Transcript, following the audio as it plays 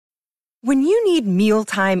When you need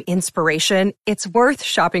mealtime inspiration, it's worth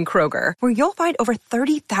shopping Kroger, where you'll find over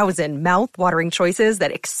 30,000 mouth-watering choices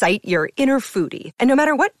that excite your inner foodie. And no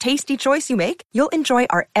matter what tasty choice you make, you'll enjoy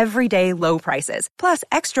our everyday low prices, plus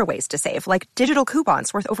extra ways to save, like digital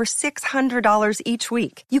coupons worth over $600 each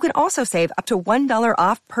week. You can also save up to $1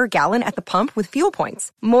 off per gallon at the pump with fuel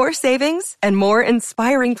points. More savings and more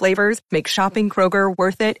inspiring flavors make shopping Kroger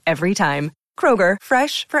worth it every time. Kroger,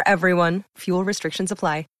 fresh for everyone. Fuel restrictions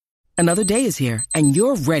apply. Another day is here, and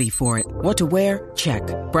you're ready for it. What to wear? Check.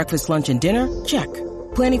 Breakfast, lunch, and dinner? Check.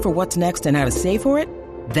 Planning for what's next and how to save for it?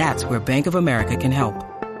 That's where Bank of America can help.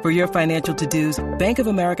 For your financial to-dos, Bank of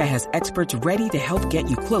America has experts ready to help get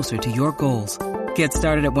you closer to your goals. Get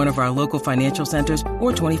started at one of our local financial centers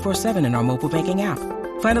or 24/7 in our mobile banking app.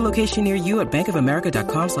 Find a location near you at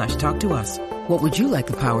bankofamerica.com/talktous. What would you like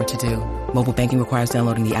the power to do? Mobile banking requires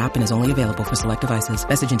downloading the app and is only available for select devices.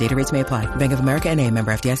 Message and data rates may apply. Bank of America N.A.,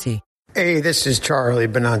 member FDIC. Hey, this is Charlie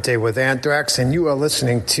Benante with Anthrax, and you are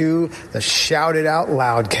listening to the Shout It Out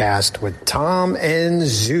Loudcast with Tom and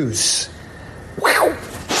Zeus. Wow.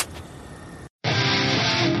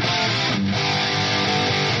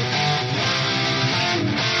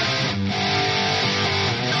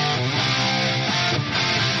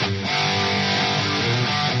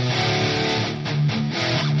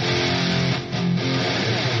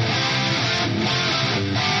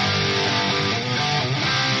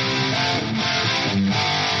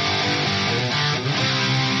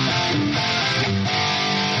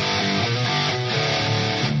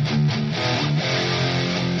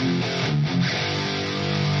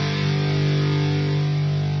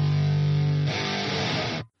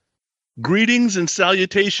 Greetings and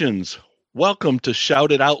salutations. Welcome to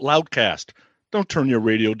Shout It Out Loudcast. Don't turn your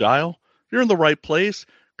radio dial. You're in the right place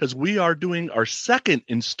because we are doing our second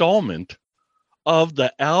installment of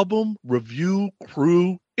the album review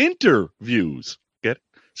crew interviews. Get it?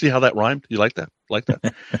 See how that rhymed? You like that? Like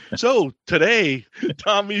that? So today,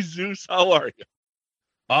 Tommy Zeus, how are you?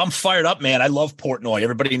 I'm fired up, man. I love Portnoy.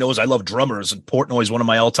 Everybody knows I love drummers, and Portnoy is one of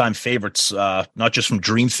my all-time favorites, not just from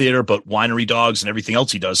Dream Theater, but Winery Dogs and everything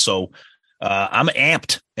else he does. So I'm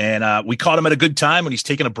amped, and we caught him at a good time when he's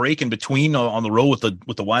taking a break in between on the road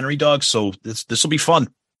with the Winery Dogs. So this will be fun.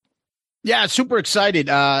 Yeah, super excited.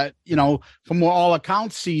 From all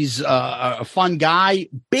accounts, he's a fun guy,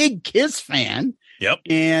 big Kiss fan. Yep.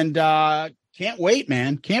 And can't wait,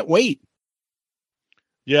 man. Can't wait.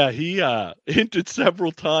 Yeah, he hinted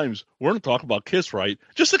several times, we're going to talk about Kiss, right?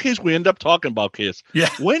 Just in case we end up talking about Kiss. Yeah.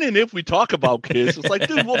 When and if we talk about Kiss, it's like,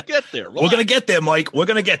 dude, we'll get there. We're going to get there, Mike. We're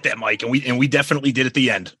going to get there, Mike. And we definitely did at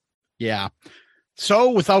the end. Yeah.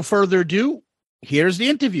 So without further ado, here's the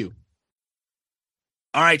interview.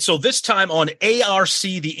 All right. So this time on ARC,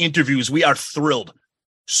 the interviews, we are thrilled.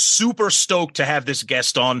 Super stoked to have this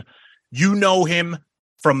guest on. You know him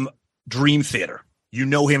from Dream Theater. You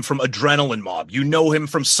know him from Adrenaline Mob. You know him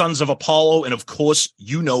from Sons of Apollo. And, of course,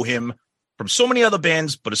 you know him from so many other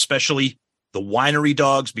bands, but especially the Winery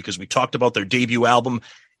Dogs, because we talked about their debut album.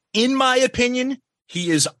 In my opinion, he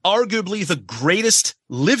is arguably the greatest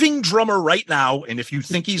living drummer right now. And if you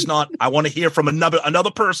think he's not, I want to hear from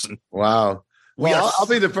another person. Wow. I'll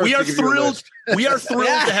be the first. We are thrilled. We are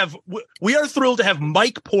thrilled to have. We are thrilled to have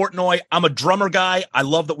Mike Portnoy. I'm a drummer guy. I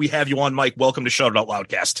love that we have you on, Mike. Welcome to Shout It Out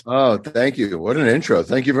Loudcast. Oh, thank you. What an intro.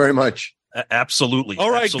 Thank you very much. Absolutely. All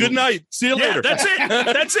right. Absolutely. Good night. See you later. That's it.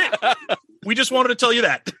 That's it. We just wanted to tell you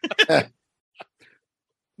that.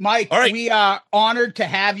 Mike, all right. We are honored to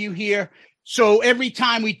have you here. So every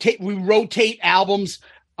time we rotate albums,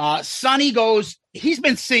 Sonny goes. He's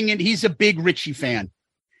been singing. He's a big Richie fan.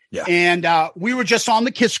 Yeah. And we were just on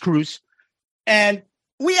the Kiss cruise, and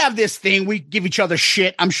we have this thing. We give each other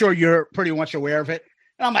shit. I'm sure you're pretty much aware of it.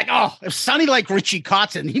 And I'm like, oh, if Sonny like Richie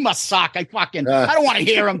Kotzen, he must suck. I don't want to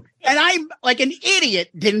hear him. And I'm like an idiot,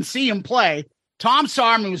 didn't see him play. Tom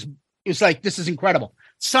saw him and was like, this is incredible.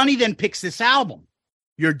 Sonny then picks this album,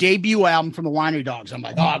 your debut album from the Winery Dogs. I'm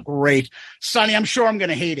like, oh, great. Sonny, I'm sure I'm going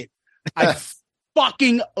to hate it. I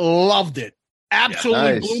fucking loved it.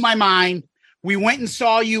 Absolutely blew my mind. We went and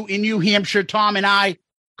saw you in New Hampshire, Tom and I.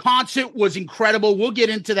 Concert was incredible. We'll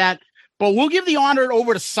get into that. But we'll give the honor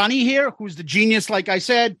over to Sonny here, who's the genius, like I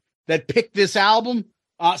said, that picked this album.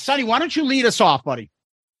 Sonny, why don't you lead us off, buddy?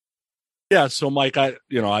 Yeah, so Mike, I've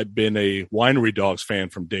been a Winery Dogs fan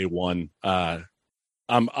from day one. I'm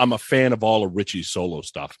a fan of all of Richie's solo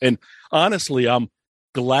stuff. And honestly, I'm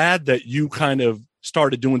glad that you kind of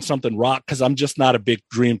started doing something rock, because I'm just not a big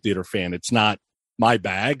Dream Theater fan. It's not my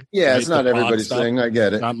bag. Yeah, it's not everybody's thing. I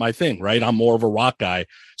get it. It's not my thing, right? I'm more of a rock guy.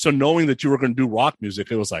 So knowing that you were going to do rock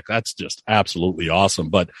music, it was like, that's just absolutely awesome.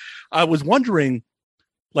 But I was wondering,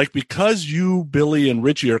 like, because you, Billy, and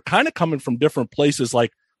Richie are kind of coming from different places,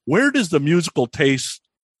 like, where does the musical taste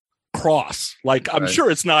cross? Like, I'm sure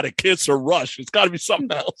it's not a Kiss or Rush. It's got to be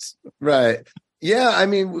something else. Right. Yeah. I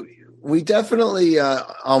mean, we definitely,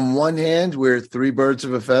 on one hand, we're three birds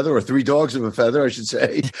of a feather, or three dogs of a feather, I should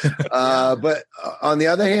say. But on the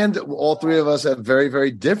other hand, all three of us have very, very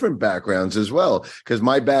different backgrounds as well. Because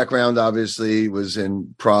my background obviously was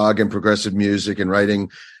in prog and progressive music and writing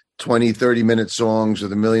 20, 30-minute songs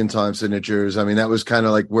with 1 million time signatures. I mean, that was kind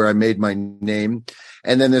of like where I made my name.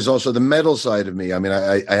 And then there's also the metal side of me. I mean,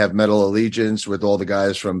 I have metal allegiance with all the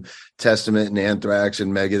guys from Testament and Anthrax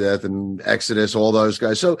and Megadeth and Exodus, all those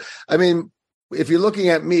guys. So, I mean, if you're looking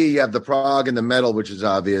at me, you have the prog and the metal, which is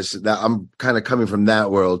obvious. That I'm kind of coming from that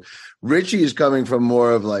world. Richie is coming from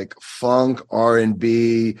more of like funk,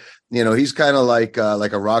 R&B. You know, he's kind of like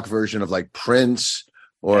a rock version of like Prince,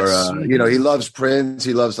 or you know, he loves Prince.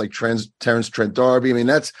 He loves like Terrence Trent D'Arby. I mean,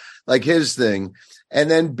 that's like his thing. And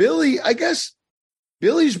then Billy, I guess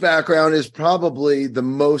Billy's background is probably the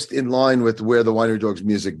most in line with where the Winery Dogs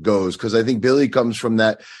music goes, because I think Billy comes from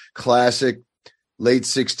that classic late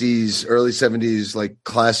 60s, early 70s, like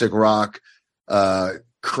classic rock,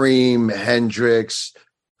 Cream, Hendrix,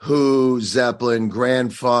 Who, Zeppelin,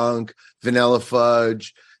 Grand Funk, Vanilla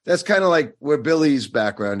Fudge. That's kind of like where Billy's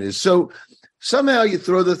background is. So somehow you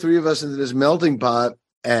throw the three of us into this melting pot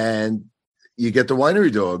and you get the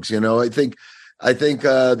Winery Dogs. You know, I think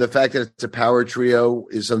the fact that it's a power trio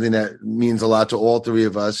is something that means a lot to all three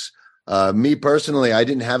of us. Me personally, I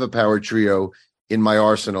didn't have a power trio in my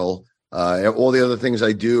arsenal. All the other things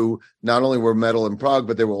I do, not only were metal and prog,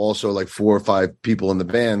 but there were also like 4 or 5 people in the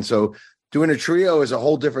band. So doing a trio is a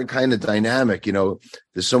whole different kind of dynamic. You know,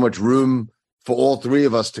 there's so much room for all three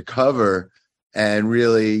of us to cover and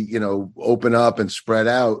really, you know, open up and spread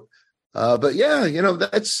out. But yeah, you know,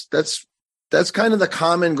 that's kind of the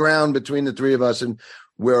common ground between the three of us and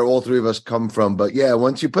where all three of us come from. But yeah,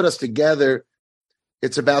 once you put us together,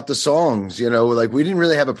 it's about the songs, you know, like we didn't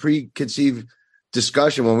really have a preconceived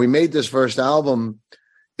discussion. When we made this first album,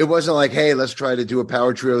 it wasn't like, hey, let's try to do a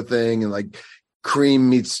power trio thing and like Cream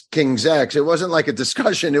meets King's X. It wasn't like a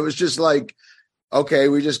discussion. It was just like, okay,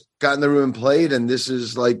 we just got in the room and played, and this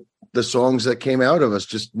is like the songs that came out of us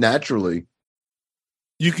just naturally.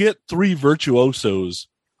 You get 3 virtuosos.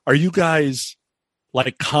 Are you guys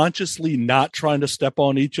like consciously not trying to step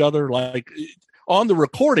on each other? Like on the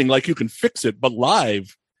recording, like you can fix it, but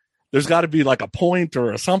live, there's got to be like a point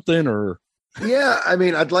or a something or. Yeah. I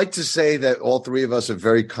mean, I'd like to say that all three of us are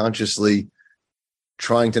very consciously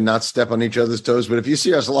trying to not step on each other's toes. But if you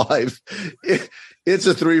see us live, it's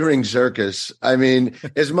a 3-ring circus. I mean,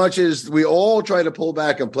 as much as we all try to pull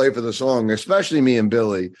back and play for the song, especially me and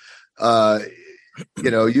Billy,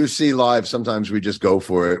 you know, you see live, sometimes we just go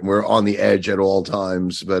for it. We're on the edge at all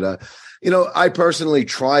times. But, you know, I personally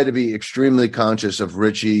try to be extremely conscious of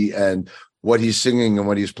Richie and what he's singing and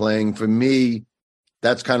what he's playing. For me,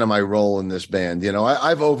 that's kind of my role in this band. You know,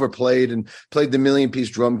 I've overplayed and played the million-piece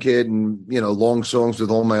drum kit and, you know, long songs with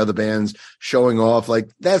all my other bands, showing off. Like,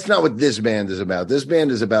 that's not what this band is about. This band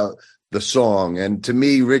is about the song. And to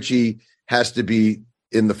me, Richie has to be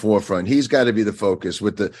in the forefront. He's got to be the focus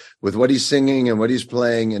with what he's singing and what he's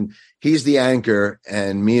playing. And he's the anchor.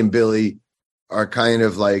 And me and Billy are kind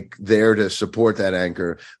of like there to support that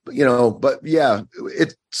anchor. But, you know, but yeah,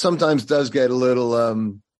 it sometimes does get a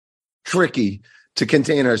little tricky to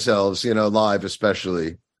contain ourselves, you know, live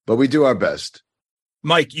especially, but we do our best.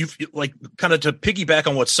 Mike, you've like kind of to piggyback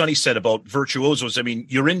on what Sonny said about virtuosos. I mean,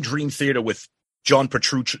 you're in Dream Theater with John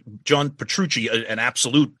Petrucci, an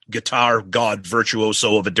absolute guitar god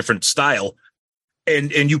virtuoso of a different style.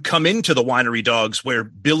 And you come into the Winery Dogs where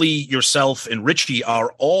Billy, yourself, and Richie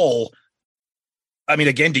are all, I mean,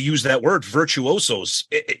 again, to use that word, virtuosos.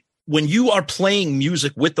 When you are playing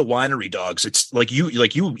music with the Winery Dogs, it's like you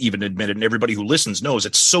even admitted, and everybody who listens knows,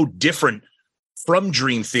 it's so different from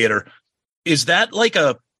Dream Theater. Is that like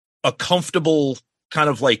a comfortable kind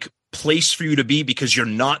of like place for you to be, because you're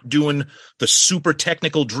not doing the super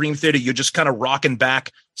technical Dream Theater? You're just kind of rocking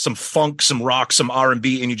back some funk, some rock, some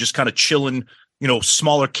R&B, and you're just kind of chilling, you know,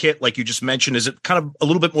 smaller kit like you just mentioned. Is it kind of a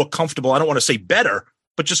little bit more comfortable? I don't want to say better,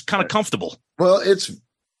 but just kind of comfortable. Well,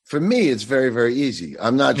 for me, it's very, very easy.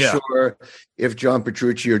 I'm not sure if John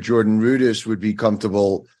Petrucci or Jordan Rudess would be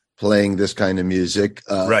comfortable playing this kind of music.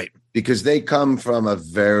 Right. Because they come from a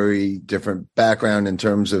very different background in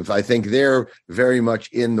terms of, I think they're very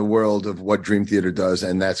much in the world of what Dream Theater does,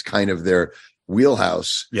 and that's kind of their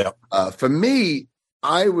wheelhouse. Yeah. For me,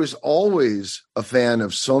 I was always a fan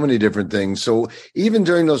of so many different things. So even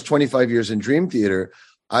during those 25 years in Dream Theater,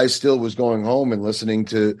 I still was going home and listening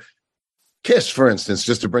to Kiss, for instance,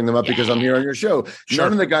 just to bring them up because I'm here on your show. Sure.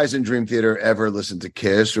 None of the guys in Dream Theater ever listened to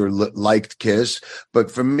Kiss or liked Kiss. But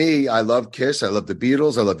for me, I love Kiss. I love the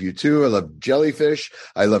Beatles. I love U2. I love Jellyfish.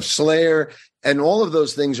 I love Slayer. And all of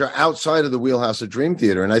those things are outside of the wheelhouse of Dream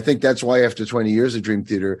Theater. And I think that's why after 20 years of Dream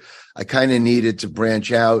Theater, I kind of needed to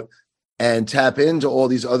branch out and tap into all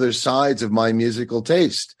these other sides of my musical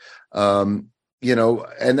taste. And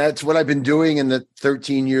that's what I've been doing in the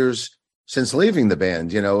 13 years since leaving the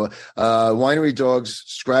band. Winery Dogs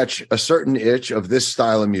scratch a certain itch of this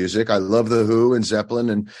style of music. I love The Who and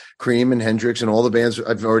Zeppelin and Cream and Hendrix and all the bands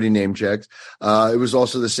I've already name checked. It was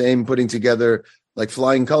also the same putting together like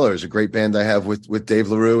Flying Colors, a great band I have with Dave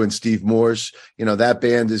LaRue and Steve Morse. That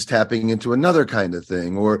band is tapping into another kind of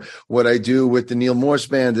thing. Or what I do with the Neil Morse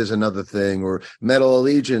Band is another thing, or Metal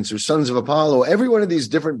Allegiance or Sons of Apollo. Every one of these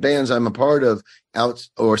different bands I'm a part of out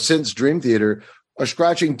or since Dream Theater are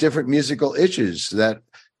scratching different musical itches that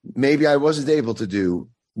maybe I wasn't able to do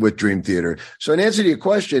with Dream Theater. So in answer to your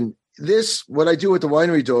question, what I do with the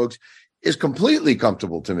Winery Dogs is completely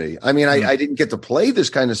comfortable to me. I mean, I didn't get to play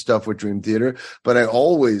this kind of stuff with Dream Theater, but I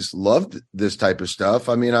always loved this type of stuff.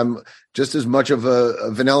 I mean, I'm just as much of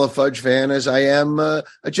a Vanilla Fudge fan as I am a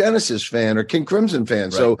Genesis fan or King Crimson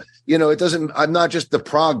fan. Right. So, I'm not just the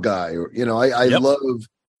prog guy. I love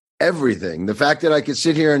everything. The fact that I could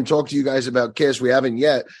sit here and talk to you guys about Kiss, we haven't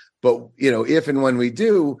yet, but if and when we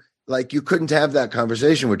do, like, you couldn't have that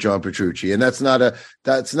conversation with John Petrucci, and that's not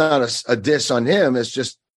a diss on him. It's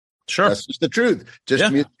just that's just the truth.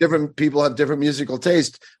 Different people have different musical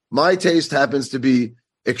taste. My taste happens to be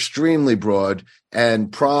extremely broad, and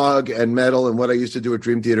prog and metal and what I used to do at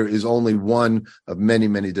Dream Theater is only one of many,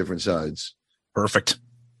 many different sides. Perfect.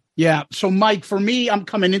 Yeah. So, Mike, for me, I'm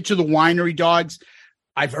coming into the Winery Dogs.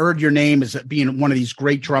 I've heard your name as being one of these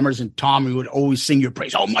great drummers, and Tommy would always sing your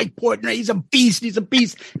praise. Oh, Mike Portnoy, he's a beast. He's a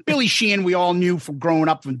beast. Billy Sheehan, we all knew from growing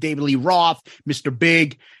up from David Lee Roth, Mr.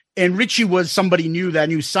 Big. And Richie was somebody new that I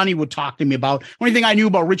knew Sonny would talk to me about. Only thing I knew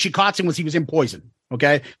about Richie Kotzen was he was in Poison.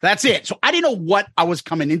 Okay. That's it. So I didn't know what I was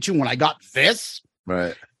coming into when I got this.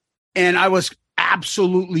 Right. And I was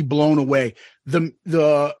absolutely blown away.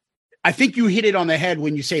 I think you hit it on the head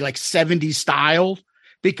when you say like 70s style,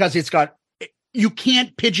 because you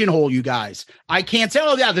can't pigeonhole you guys. I can't say,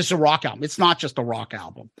 oh yeah, this is a rock album. It's not just a rock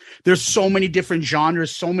album. There's so many different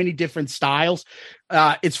genres, so many different styles.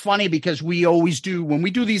 It's funny because we always do, when we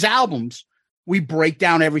do these albums, we break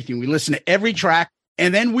down everything. We listen to every track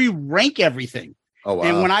and then we rank everything. Oh, wow.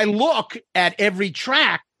 And when I look at every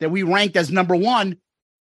track that we ranked as number one,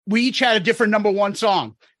 we each had a different number one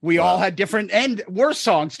song. We all had different and worse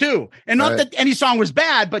songs too. And not that any song was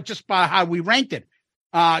bad, but just by how we ranked it.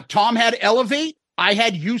 Tom had Elevate. I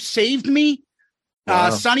had You Saved Me.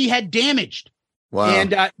 Sonny had Damaged. Wow.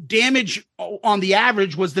 And Damage on the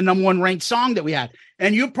average was the number one ranked song that we had.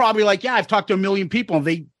 And you're probably like, yeah, I've talked to a million people and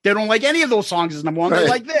they don't like any of those songs as number one. They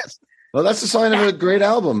like this. Well, that's a sign of a great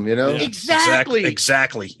album, Yeah. Exactly.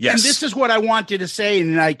 Yes. And this is what I wanted to say.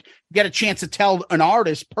 And I get a chance to tell an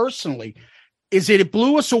artist personally is that it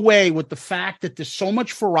blew us away with the fact that there's so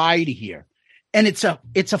much variety here. And it's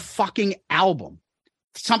a fucking album.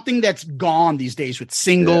 Something that's gone these days with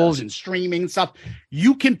singles and streaming and stuff.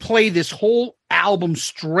 You can play this whole album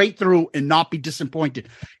straight through and not be disappointed.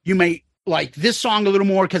 You may like this song a little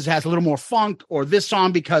more because it has a little more funk, or this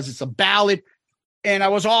song because it's a ballad. And I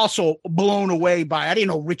was also blown away by, I didn't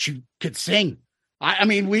know Richie could sing. I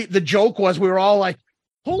mean, the joke was we were all like,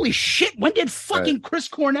 holy shit, when did fucking Chris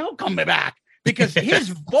Cornell come back? Because his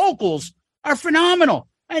vocals are phenomenal.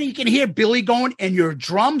 And you can hear Billy going, and your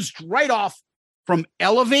drums right off from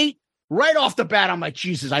Elevate, right off the bat. I'm like,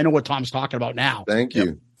 Jesus, I know what Tom's talking about now. Thank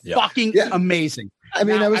you. Yep. Fucking amazing. I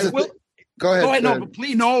mean, now, Go ahead. No, but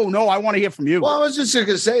please, no. I want to hear from you. Well, I was just going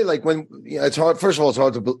to say, like, when it's hard. First of all, it's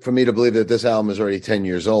hard for me to believe that this album is already 10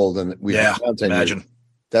 years old, and we have 10 imagine. Years.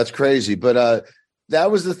 That's crazy. But that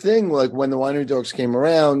was the thing. Like when the Winery Dogs came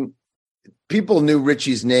around, people knew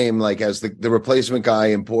Richie's name, like as the replacement guy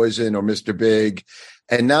in Poison or Mr. Big.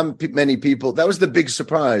 And not many people, that was the big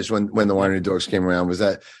surprise when the Winery Dogs came around, was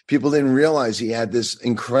that people didn't realize he had this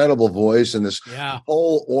incredible voice and this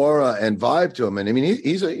whole aura and vibe to him. And I mean,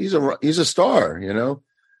 he's a star, you know.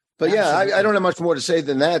 But I don't have much more to say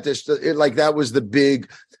than that. That was the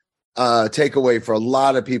big takeaway for a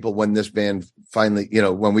lot of people when this band finally,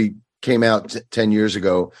 when we came out 10 years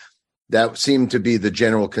ago. That seemed to be the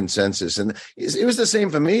general consensus. And it was the same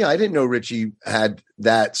for me. I didn't know Richie had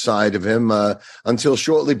that side of him until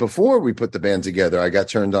shortly before we put the band together. I got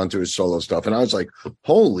turned on to his solo stuff, and I was like,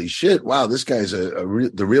 holy shit, wow, this guy's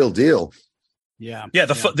the real deal. Yeah.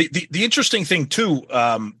 The interesting thing, too,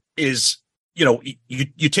 is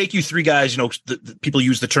you take you three guys, the people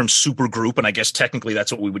use the term super group, and I guess technically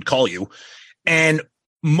that's what we would call you. And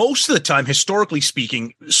most of the time, historically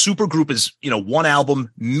speaking, super group is, one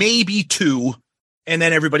album, maybe two, and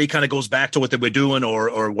then everybody kind of goes back to what they were doing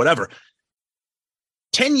or whatever.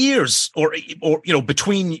 10 years or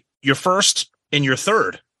between your first and your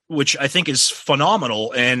third, which I think is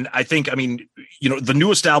phenomenal. And I think, the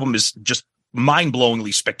newest album is just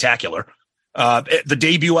mind-blowingly spectacular. The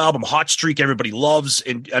debut album, Hot Streak, everybody loves.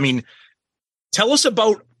 And tell us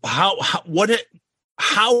about how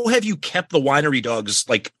have you kept the Winery Dogs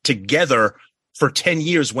together for 10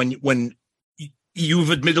 years when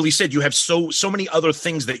you've admittedly said you have so many other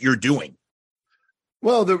things that you're doing?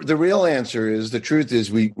 Well, the real answer is, the truth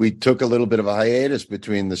is we took a little bit of a hiatus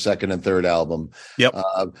between the second and third album. Yep.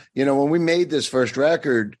 When we made this first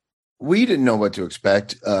record, we didn't know what to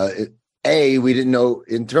expect. We didn't know,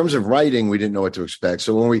 in terms of writing, we didn't know what to expect.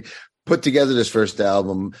 So when we put together this first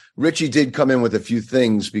album, Richie did come in with a few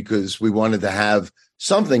things because we wanted to have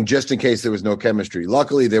something just in case there was no chemistry.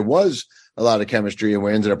 Luckily, there was a lot of chemistry, and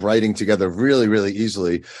we ended up writing together really, really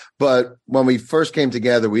easily. But when we first came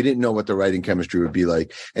together, we didn't know what the writing chemistry would be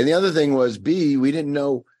like. And the other thing was, we didn't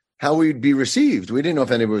know how we'd be received. We didn't know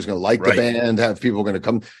if anybody was going to like the band, have people going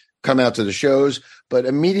to come out to the shows. But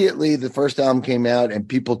immediately the first album came out and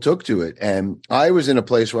people took to it. And I was in a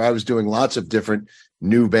place where I was doing lots of different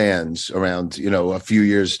new bands around, a few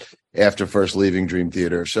years after first leaving Dream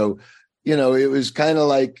Theater. So, it was kind of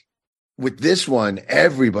like, with this one,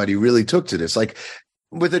 everybody really took to this. Like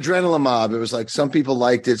with Adrenaline Mob, it was like some people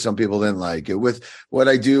liked it, some people didn't like it. With what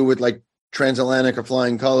I do with Transatlantic or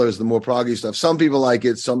Flying Colors, the more proggy stuff, some people like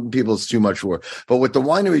it, some people it's too much for. But with the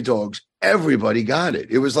Winery Dogs, everybody got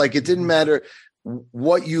it. It was like, it didn't matter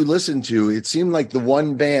what you listened to. It seemed like the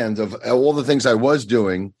one band of all the things I was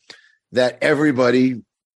doing that everybody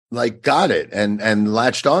got it and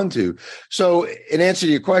latched onto. So in answer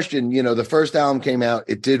to your question, the first album came out,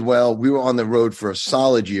 it did well. We were on the road for a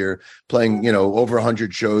solid year, playing, over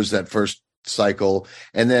 100 shows that first cycle.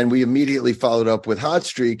 And then we immediately followed up with Hot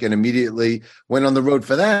Streak and immediately went on the road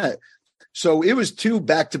for that. So it was 2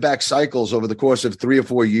 back-to-back cycles over the course of 3 or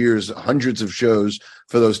 4 years, hundreds of shows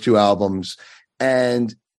for those 2 albums.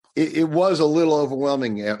 And it was a little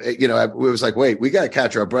overwhelming. It was like, wait, we got to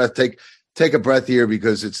catch our breath, take a breath here,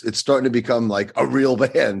 because it's starting to become like a real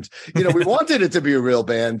band. We wanted it to be a real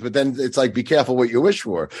band, but then it's like, be careful what you wish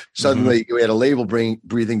for. Suddenly we had a label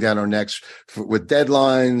breathing down our necks with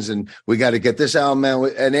deadlines, and we got to get this album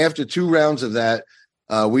out. And after 2 rounds of that,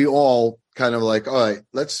 we all kind of like, all right,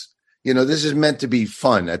 let's, this is meant to be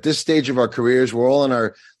fun. At this stage of our careers, we're all in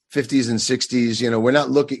our 50s and 60s. We're not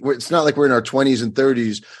it's not like we're in our 20s and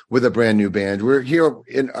 30s with a brand new band. We're here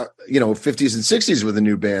in, 50s and 60s with a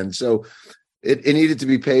new band. So it needed to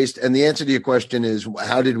be paced. And the answer to your question is,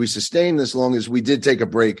 how did we sustain this long as we did take a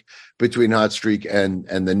break between Hot Streak and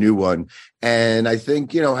the new one? And I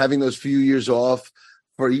think, having those few years off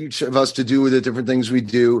for each of us to do the different things we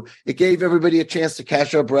do, it gave everybody a chance to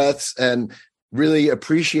catch our breaths and really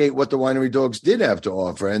appreciate what the Winery Dogs did have to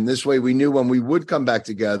offer. And this way we knew when we would come back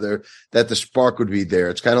together that the spark would be there.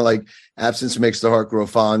 It's kind of like absence makes the heart grow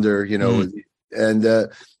fonder, and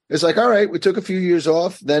it's like, all right, we took a few years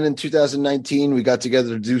off. Then in 2019, we got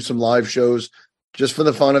together to do some live shows just for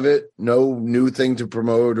the fun of it. No new thing to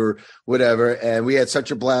promote or whatever. And we had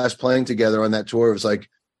such a blast playing together on that tour. It was like,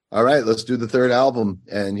 all right, let's do the third album.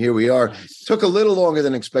 And here we are. Nice. Took a little longer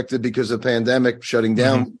than expected because of the pandemic shutting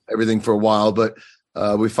down everything for a while. But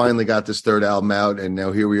we finally got this third album out. And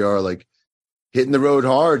now here we are, hitting the road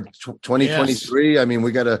hard. 2023. Yes.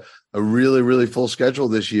 We got a really, really full schedule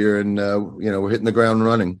this year. And, we're hitting the ground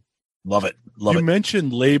running. Love it. You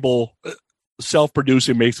mentioned label.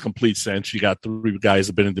 Self-producing makes complete sense. You got 3 guys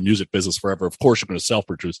that have been in the music business forever. Of course, you're going to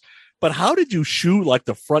self-produce. But how did you shoo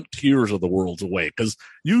the Frontiers of the world away? Because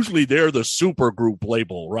usually they're the super group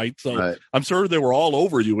label, right? So right. I'm sure they were all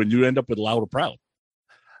over you and you end up with Loud and Proud.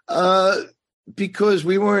 Because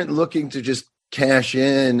we weren't looking to just cash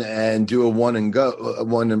in and do a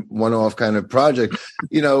one-off kind of project,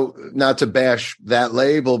 not to bash that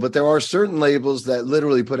label, but there are certain labels that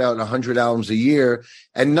literally put out 100 albums a year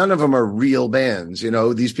and none of them are real bands.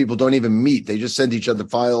 These people don't even meet. They just send each other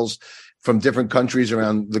files from different countries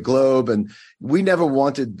around the globe. And we never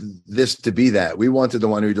wanted this to be that. We wanted the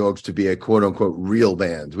Winery Dogs to be a quote unquote real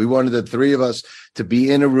band. We wanted the 3 of us to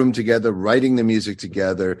be in a room together, writing the music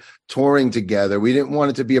together, touring together. We didn't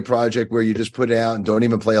want it to be a project where you just put it out and don't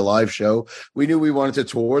even play a live show. We knew we wanted to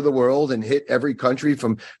tour the world and hit every country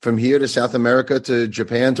from here to South America to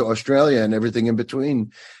Japan to Australia and everything in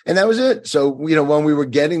between. And that was it. So, when we were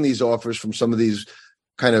getting these offers from some of these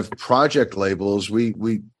kind of project labels, we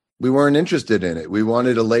weren't interested in it. We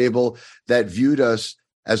wanted a label that viewed us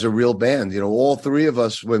as a real band. All three of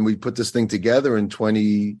us, when we put this thing together in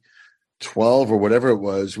 2012 or whatever it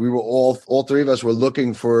was, we were all three of us were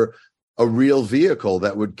looking for a real vehicle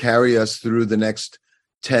that would carry us through the next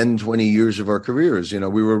 10, 20 years of our careers.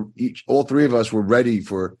 All three of us were ready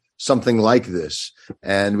for something like this,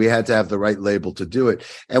 and we had to have the right label to do it.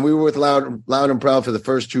 And we were with Loud and Proud for the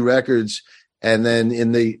first two records. And then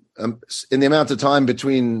in the amount of time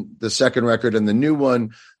between the second record and the new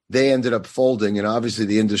one, they ended up folding. And obviously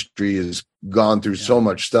the industry has gone through so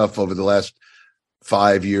much stuff over the last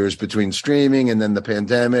 5 years between streaming and then the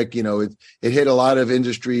pandemic. It hit a lot of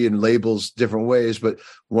industry and labels different ways. But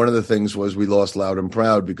one of the things was we lost Loud and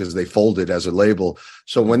Proud because they folded as a label.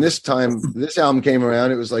 So when this album came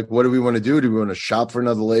around, it was like, what do we want to do? Do we want to shop for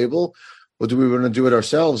another label, or do we want to do it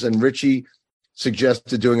ourselves? And Richie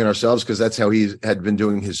suggested doing it ourselves because that's how he had been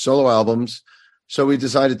doing his solo albums. So we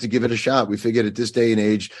decided to give it a shot. We figured at this day and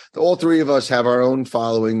age, all three of us have our own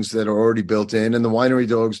followings that are already built in, and the Winery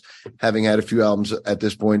Dogs, having had a few albums at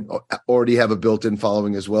this point, already have a built-in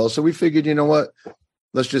following as well. So we figured, you know what,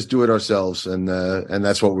 let's just do it ourselves, and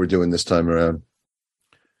that's what we're doing this time around.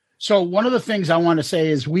 So one of the things I want to say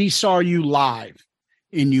is we saw you live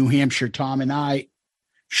in New Hampshire, Tom, and I.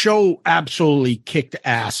 Show absolutely kicked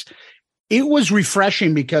ass. It was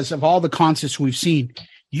refreshing because of all the concerts we've seen.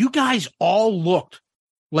 You guys all looked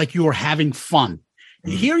like you were having fun.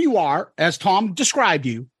 Here you are, as Tom described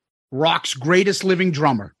you, rock's greatest living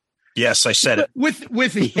drummer. Yes, I said it.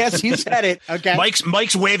 With yes, you said it. Okay.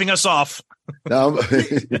 Mike's waving us off.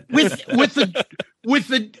 with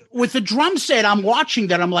the drum set, I'm watching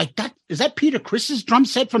that. I'm like, is that Peter Chris's drum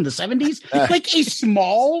set from the 70s? Like a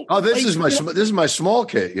small. Oh, this is my small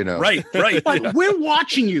kit. Right. But we're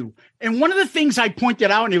watching you, and one of the things I pointed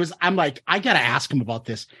out, and I'm like, I gotta ask him about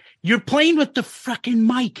this. You're playing with the fucking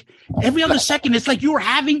mic every other second. It's like you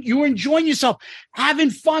were enjoying yourself,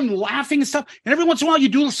 having fun, laughing and stuff. And every once in a while, you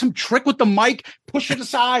do some trick with the mic, push it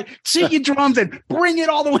aside, sit your drums, and bring it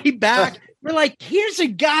all the way back. We're like, here's a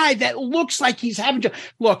guy that looks like he's having to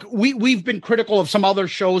look. We've been critical of some other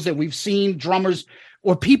shows that we've seen, drummers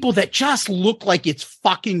or people that just look like it's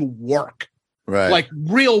fucking work, right? Like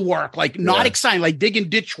real work, like not exciting, like digging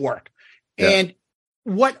ditch work. Yeah. And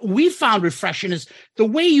what we found refreshing is the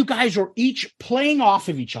way you guys are each playing off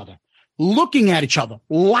of each other, looking at each other,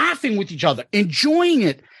 laughing with each other, enjoying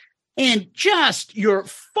it, and just your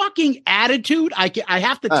fucking attitude. I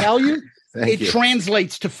have to tell you. It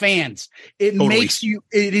translates to fans. It makes you,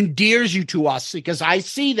 it endears you to us because I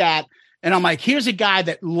see that and I'm like, here's a guy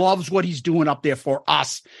that loves what he's doing up there for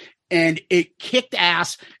us. And it kicked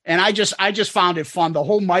ass. And I just found it fun. The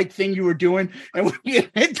whole mic thing you were doing. And when you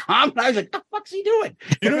hit Tom, and I was like, what the fuck's he doing?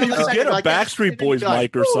 You don't even get a Backstreet Boys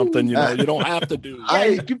mic or something. You don't have to do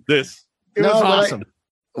this. It was awesome.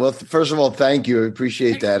 Well, first of all, thank you. I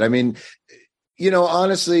appreciate that. I mean,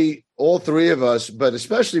 honestly, all three of us, but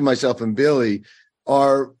especially myself and Billy,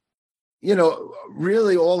 are,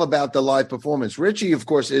 really all about the live performance. Richie, of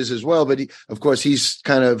course, is as well, but he's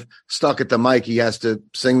kind of stuck at the mic. He has to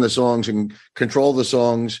sing the songs and control the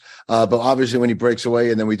songs. But obviously when he breaks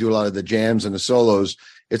away and then we do a lot of the jams and the solos,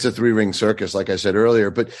 it's a 3-ring circus, like I said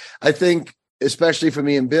earlier. But I think, especially for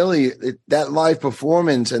me and Billy, that live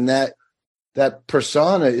performance and that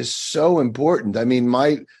persona is so important. I mean,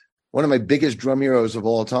 one of my biggest drum heroes of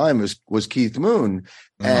all time was Keith Moon.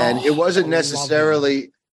 And it wasn't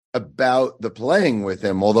necessarily about the playing with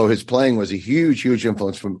him, although his playing was a huge, huge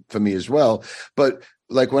influence for me as well. But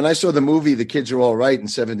like when I saw the movie, The Kids Are All Right in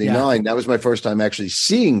 79, that was my first time actually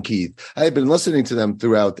seeing Keith. I had been listening to them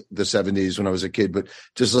throughout the 70s when I was a kid, but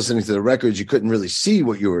just listening to the records, you couldn't really see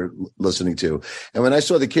what you were listening to. And when I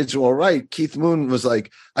saw The Kids Are All Right, Keith Moon was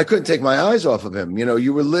like, I couldn't take my eyes off of him.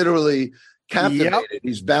 You were literally captivated. Yep.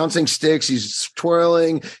 He's bouncing sticks. He's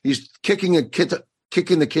twirling. He's kicking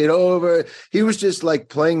the kid over. He was just like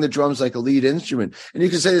playing the drums like a lead instrument. And you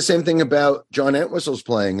can say the same thing about John Entwistle's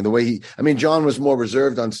playing and the way John was more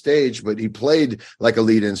reserved on stage, but he played like a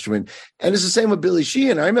lead instrument. And it's the same with Billy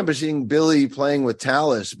Sheehan. I remember seeing Billy playing with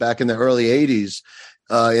Tallis back in the early 80s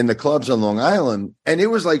in the clubs on Long Island. And it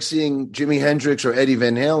was like seeing Jimi Hendrix or Eddie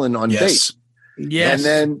Van Halen on bass. Yes.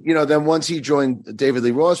 And then once he joined David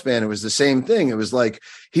Lee Roth's band, it was the same thing. It was like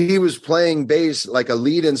he was playing bass like a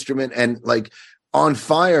lead instrument and like on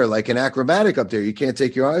fire, like an acrobatic up there. You can't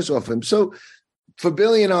take your eyes off him. So for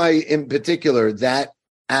Billy and I in particular, that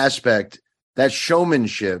aspect, that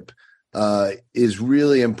showmanship is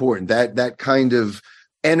really important. That kind of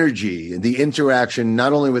energy and the interaction,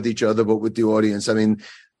 not only with each other, but with the audience. I mean,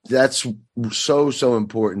 that's so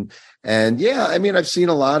important. And yeah, I mean, I've seen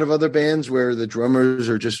a lot of other bands where the drummers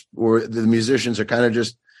are just, or the musicians are kind of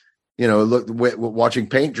just, watching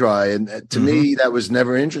paint dry. And to me, that was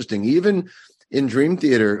never interesting. Even in Dream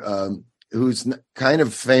Theater, who's kind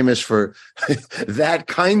of famous for that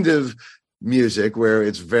kind of music where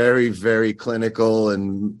it's very, very clinical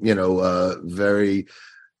and, very,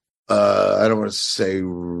 I don't want to say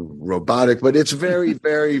robotic, but it's very,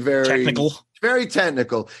 very, very technical. Very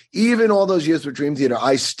technical. Even all those years with Dream Theater,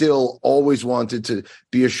 I still always wanted to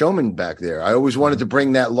be a showman back there. I always wanted to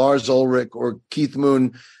bring that Lars Ulrich or Keith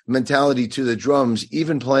Moon mentality to the drums,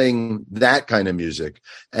 even playing that kind of music.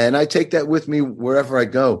 And I take that with me wherever I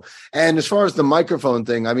go. And as far as the microphone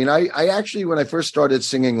thing, I mean, I actually, when I first started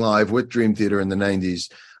singing live with Dream Theater in the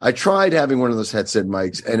 90s, I tried having one of those headset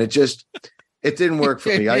mics, and it didn't work for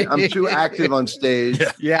me. I'm too active on stage.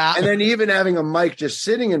 Yeah. And then even having a mic just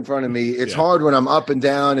sitting in front of me, it's hard when I'm up and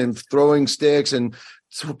down and throwing sticks and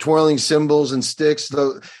twirling cymbals and sticks.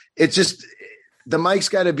 So it's just, the mic's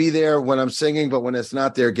got to be there when I'm singing, but when it's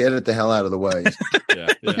not there, get it the hell out of the way.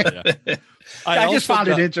 Yeah. I just found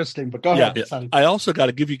it interesting, but go ahead. Yeah. I also got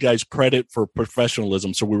to give you guys credit for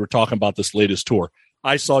professionalism. So we were talking about this latest tour.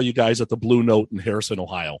 I saw you guys at the Blue Note in Harrison,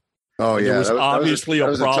 Ohio. Oh, yeah. There was obviously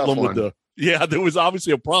a problem with the... Yeah, there was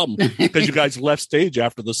obviously a problem because you guys left stage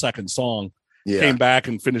after the second song, came back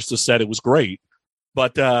and finished the set. It was great.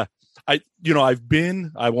 But I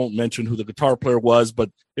won't mention who the guitar player was, but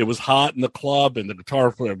it was hot in the club and the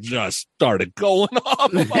guitar player just started going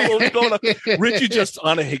off. Richie just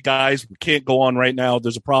hey guys, we can't go on right now.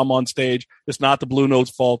 There's a problem on stage. It's not the Blue Note's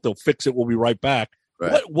fault. They'll fix it. We'll be right back.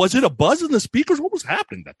 Right. What was it? A buzz in the speakers? What was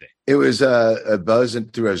happening that day? It was a buzz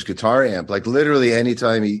through his guitar amp. Like literally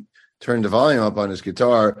anytime he turned the volume up on his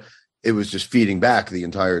guitar, it was just feeding back the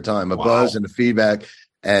entire time, buzz and a feedback.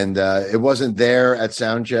 And it wasn't there at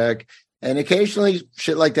sound check. And occasionally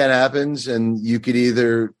shit like that happens, and you could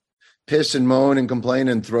either piss and moan and complain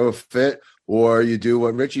and throw a fit, or you do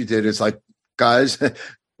what Richie did. It's like, guys,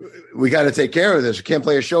 we got to take care of this. We can't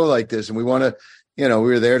play a show like this. And we want to, we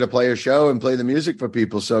were there to play a show and play the music for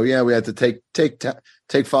people. So yeah, we had to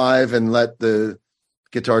take 5 and let the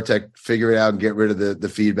guitar tech figure it out and get rid of the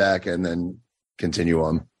feedback and then continue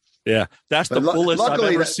on. Yeah, that's the fullest I've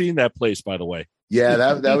ever seen that place, by the way. Yeah,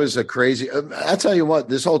 that was a crazy. I'll tell you what,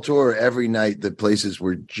 this whole tour, every night the places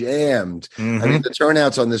were jammed. I mean, the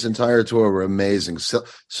turnouts on this entire tour were amazing.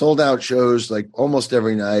 Sold out shows like almost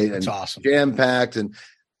every night. That's and awesome. Jam packed. And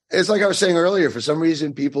it's like I was saying earlier, for some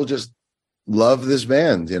reason, people just love this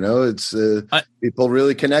band. It's people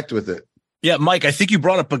really connect with it. Yeah, Mike, I think you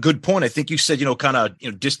brought up a good point. I think you said,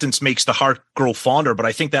 distance makes the heart grow fonder, but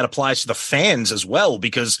I think that applies to the fans as well,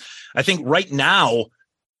 because I think right now,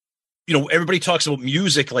 everybody talks about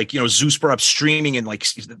music, like, Zeus brought up streaming and like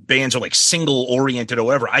bands are like single oriented or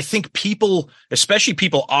whatever. I think people, especially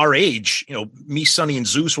people our age, me, Sonny, and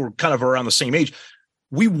Zeus were kind of around the same age.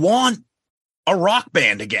 We want a rock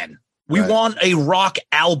band again. We want a rock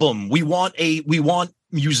album. We want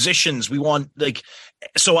musicians. We want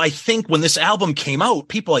so I think when this album came out,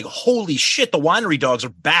 people like, holy shit, the Winery Dogs are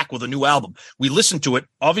back with a new album. We listened to it.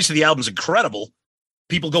 Obviously the album's incredible.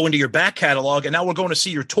 People go into your back catalog, and now we're going to see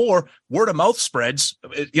your tour. Word of mouth spreads.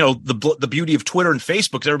 The beauty of Twitter and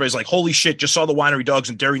Facebook, everybody's like, holy shit, just saw the Winery Dogs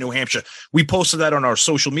in Derry, New Hampshire. We posted that on our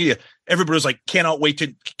social media. Everybody was like, cannot wait.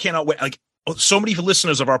 Like, so many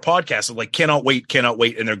listeners of our podcast are like, cannot wait.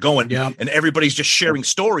 And they're going, and everybody's just sharing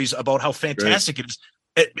stories about how fantastic it is.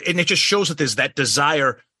 And it just shows that there's that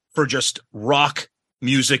desire for just rock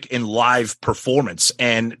music and live performance.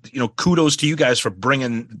 And, kudos to you guys for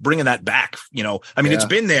bringing that back. It's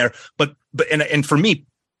been there, but for me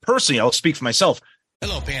personally, I'll speak for myself.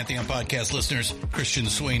 Hello, Pantheon podcast listeners. Christian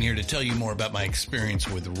Swain here to tell you more about my experience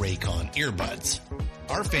with Raycon earbuds.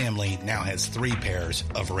 Our family now has 3 pairs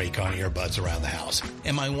of Raycon earbuds around the house,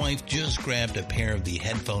 and my wife just grabbed a pair of the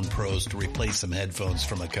Headphone Pros to replace some headphones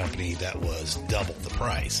from a company that was double the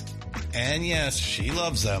price. And yes, she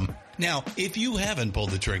loves them. Now, if you haven't pulled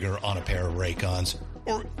the trigger on a pair of Raycons,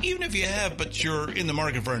 or even if you have, but you're in the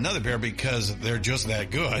market for another pair because they're just that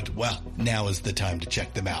good, well, now is the time to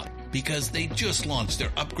check them out, because they just launched their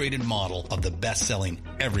upgraded model of the best-selling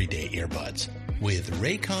everyday earbuds. With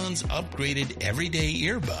Raycon's upgraded everyday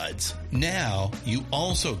earbuds, now you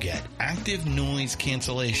also get active noise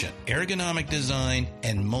cancellation, ergonomic design,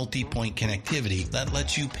 and multi-point connectivity that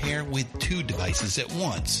lets you pair with 2 devices at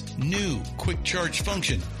once. New quick charge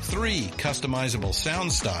function, 3 customizable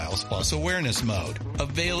sound styles, plus awareness mode.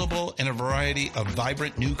 Available in a variety of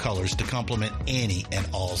vibrant new colors to complement any and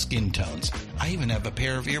all skin tones. I even have a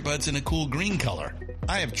pair of earbuds in a cool green color.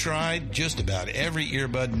 I have tried just about every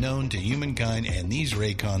earbud known to humankind, and these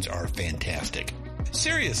Raycons are fantastic.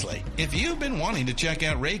 Seriously, if you've been wanting to check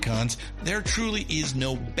out Raycons, there truly is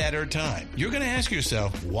no better time. You're going to ask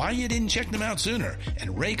yourself why you didn't check them out sooner,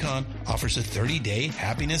 and Raycon offers a 30-day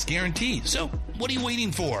happiness guarantee. So what are you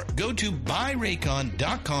waiting for? Go to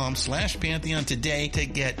buyraycon.com/Pantheon today to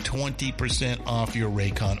get 20% off your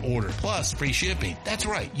Raycon order, plus free shipping. That's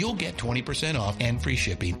right, you'll get 20% off and free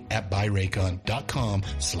shipping at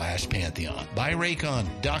buyraycon.com/Pantheon.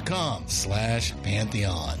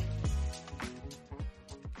 buyraycon.com/Pantheon.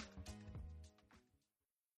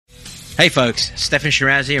 Hey folks, Stefan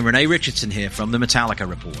Shirazi and Renee Richardson here from the Metallica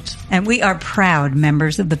Report. And we are proud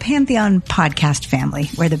members of the Pantheon podcast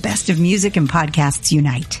family, where the best of music and podcasts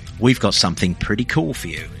unite. We've got something pretty cool for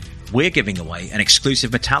you. We're giving away an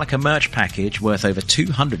exclusive Metallica merch package worth over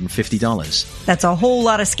 $250. That's a whole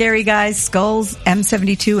lot of Scary Guys, skulls,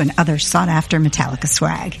 M72, and other sought-after Metallica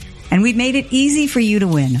swag. And we've made it easy for you to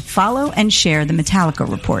win. Follow and share the Metallica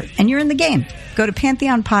Report, and you're in the game. Go to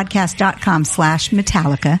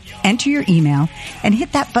pantheonpodcast.com/Metallica, enter your email, and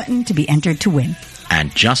hit that button to be entered to win.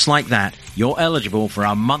 And just like that, you're eligible for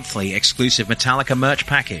our monthly exclusive Metallica merch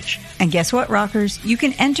package. And guess what, rockers? You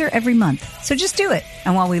can enter every month, so just do it.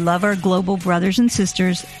 And while we love our global brothers and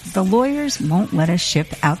sisters, the lawyers won't let us ship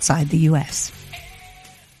outside the U.S.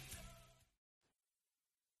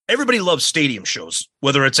 Everybody loves stadium shows,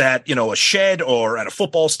 whether it's at, a shed or at a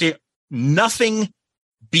football stadium. Nothing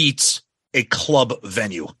beats a club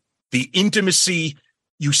venue. The intimacy,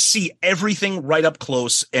 you see everything right up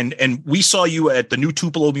close. And we saw you at the new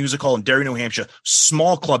Tupelo Music Hall in Derry, New Hampshire.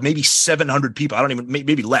 Small club, maybe 700 people.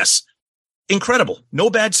 Maybe less. Incredible. No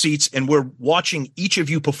bad seats. And we're watching each of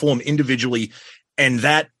you perform individually. And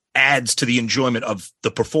that adds to the enjoyment of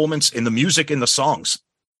the performance and the music and the songs.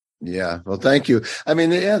 Yeah. Well, thank you. I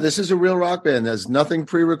mean, yeah, this is a real rock band. There's nothing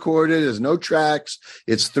pre-recorded. There's no tracks.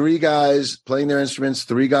 It's 3 guys playing their instruments,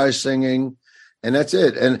 3 guys singing, and that's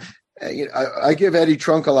it. And I give Eddie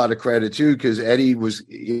Trunk a lot of credit too, because Eddie was,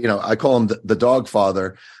 I call him the dog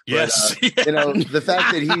father. Yes. But, the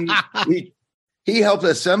fact that he helped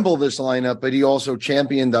assemble this lineup, but he also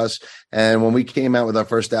championed us. And when we came out with our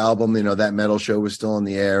first album, that metal show was still in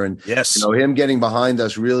the air. And yes, him getting behind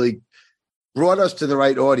us really brought us to the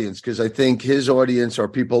right audience, because I think his audience are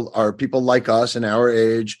people like us in our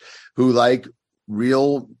age who like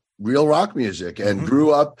real rock music and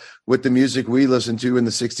grew up with the music we listened to in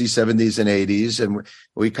the 60s, 70s, and 80s, and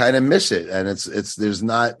we kind of miss it. And it's there's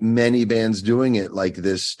not many bands doing it like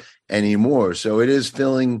this anymore. So it is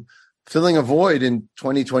filling a void in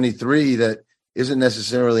 2023 that isn't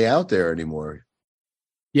necessarily out there anymore.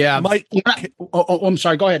 Yeah, Mike. I'm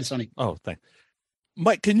sorry. Go ahead, Sonny. Oh, thanks.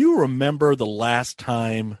 Mike, can you remember the last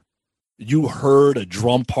time you heard a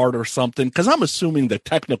drum part or something? Because I'm assuming the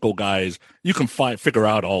technical guys, you can figure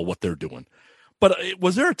out what they're doing. But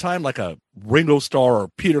was there a time like a Ringo Starr or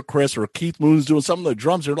Peter Criss or Keith Moon's doing some of the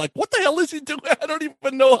drums? You're like, what the hell is he doing? I don't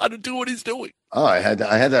even know how to do what he's doing. Oh, I had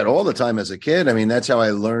that all the time as a kid. I mean, that's how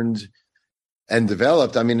I learned and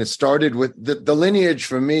developed. I mean, it started with the lineage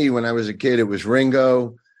for me when I was a kid. It was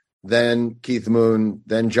Ringo, then Keith Moon,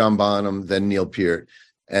 then John Bonham, then Neil Peart.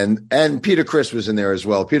 And Peter Criss was in there as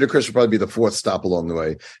well. Peter Criss would probably be the 4th stop along the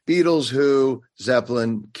way. Beatles, Who,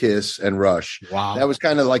 Zeppelin, Kiss, and Rush. Wow. That was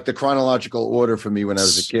kind of like the chronological order for me when I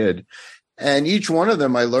was a kid. And each one of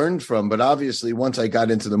them I learned from. But obviously, once I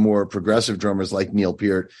got into the more progressive drummers like Neil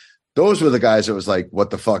Peart, those were the guys that was like,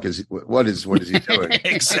 what the fuck what is he doing?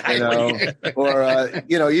 Exactly. Or,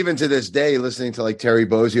 even to this day, listening to like Terry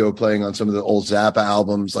Bozzio playing on some of the old Zappa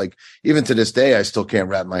albums, like even to this day, I still can't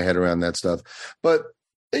wrap my head around that stuff. But,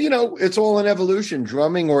 it's all an evolution.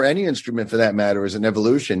 Drumming or any instrument for that matter is an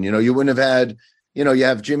evolution. You wouldn't have had, you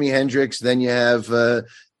have Jimi Hendrix, then you have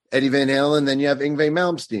Eddie Van Halen, then you have Yngwie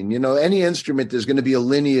Malmsteen. Any instrument, there's going to be a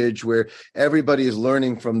lineage where everybody is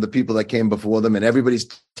learning from the people that came before them, and everybody's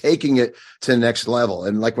taking it to the next level.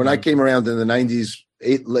 And like when I came around in the 90s,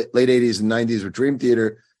 late 80s and 90s with Dream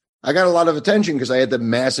Theater, I got a lot of attention because I had the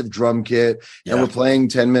massive drum kit and we're playing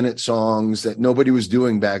 10-minute songs that nobody was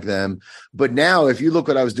doing back then. But now, if you look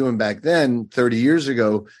what I was doing back then, 30 years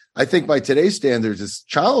ago, I think by today's standards, it's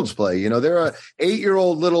child's play. There are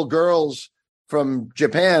 8-year-old little girls from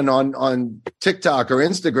Japan on TikTok or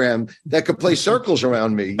Instagram that could play circles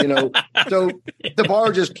around me, So the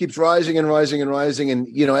bar just keeps rising and rising and rising. And,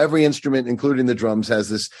 every instrument, including the drums, has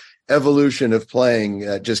this evolution of playing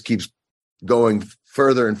that just keeps going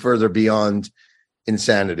further and further beyond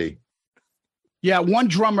insanity. Yeah, one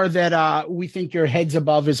drummer that we think your head's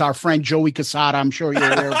above is our friend Joey Casada. I'm sure you're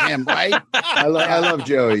aware of him, right? I love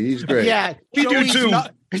Joey. He's great. Yeah, we do too.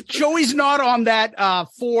 Joey's not on that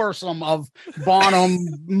foursome of Bonham,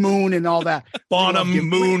 Moon, and all that. Bonham,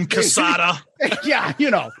 Moon, Casada.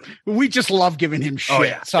 Yeah, we just love giving him shit. Oh,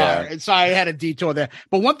 yeah. Sorry, I had a detour there.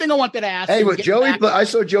 But one thing I wanted to ask. Hey, I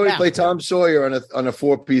saw Joey play Tom Sawyer on a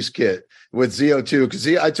 4-piece kit with ZO2 because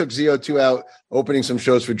I took ZO2 out opening some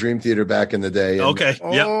shows for Dream Theater back in the day. And, okay.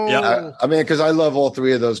 Yeah. I mean, because I love all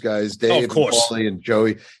three of those guys, Dave, of course, and Paulie, and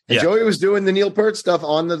Joey. And Joey was doing the Neil Peart stuff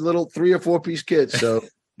on the little 3 or 4-piece kit. So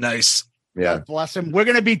nice. Yeah. God bless him. We're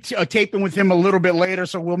going to be taping with him a little bit later,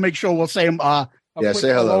 so we'll make sure we'll say him.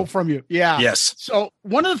 Say hello from you. Yeah. Yes. So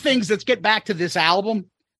one of the things, let's get back to this album.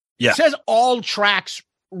 Yeah. It says all tracks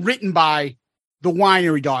written by the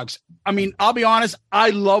Winery Dogs. I mean, I'll be honest. I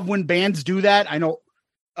love when bands do that. I know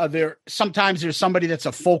sometimes there's somebody that's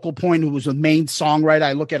a focal point who was a main songwriter.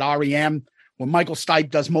 I look at REM when Michael Stipe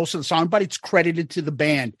does most of the song, but it's credited to the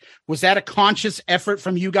band. Was that a conscious effort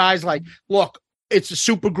from you guys? Like, look, it's a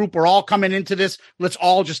super group. We're all coming into this. Let's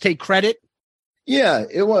all just take credit. Yeah,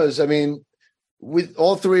 it was. I mean,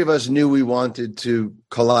 all three of us knew we wanted to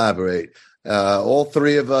collaborate. All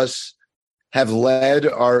three of us have led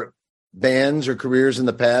our bands or careers in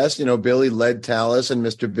the past. Billy led Talus and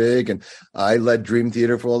Mr. Big, and I led Dream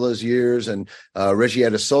Theater for all those years. And Richie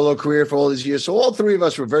had a solo career for all those years. So all three of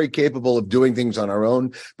us were very capable of doing things on our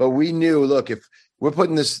own. But we knew, look, if we're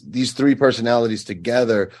putting these three personalities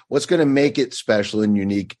together, what's going to make it special and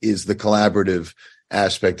unique is the collaborative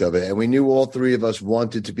aspect of it. And we knew all three of us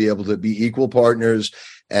wanted to be able to be equal partners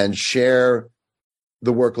and share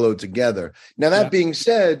the workload together. Now, that being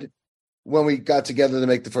said, when we got together to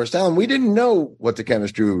make the first album, we didn't know what the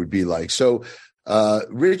chemistry would be like. So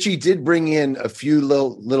Richie did bring in a few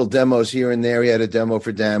little demos here and there. He had a demo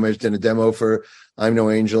for Damaged and a demo for I'm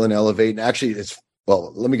No Angel and Elevate. And actually,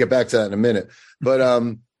 let me get back to that in a minute. But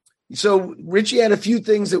so Richie had a few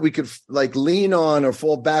things that we could lean on or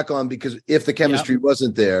fall back on because if the chemistry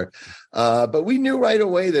wasn't there, but we knew right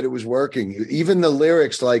away that it was working. Even the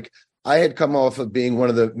lyrics, I had come off of being one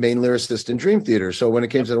of the main lyricists in Dream Theater. So when it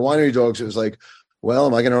came to the Winery Dogs, it was like, well,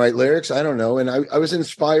 am I going to write lyrics? I don't know. And I was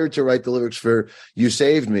inspired to write the lyrics for You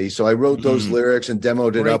Saved Me. So I wrote those lyrics and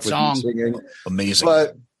demoed it up with me singing. Amazing.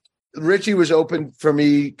 But Richie was open for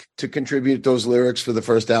me to contribute those lyrics for the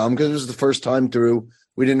first album because it was the first time through.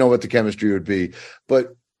 We didn't know what the chemistry would be.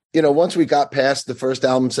 But, once we got past the first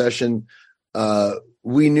album session,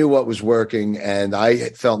 we knew what was working, and I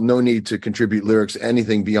felt no need to contribute lyrics,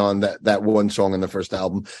 anything beyond that one song in the first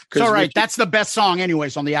album. It's all right. That's the best song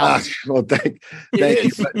anyways on the album. Well, thank you.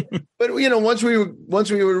 But once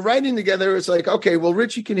we were writing together, it's like, okay, well,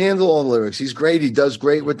 Richie can handle all the lyrics. He's great. He does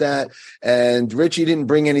great with that. And Richie didn't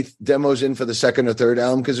bring any demos in for the second or third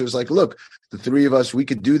album because it was like, look, the three of us, we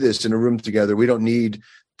could do this in a room together. We don't need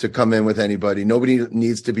to come in with anybody. Nobody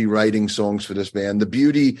needs to be writing songs for this band. The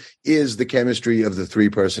beauty is the chemistry of the three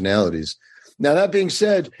personalities. Now, that being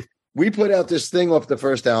said, we put out this thing off the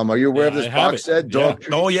first album. Are you aware of this box set? Dog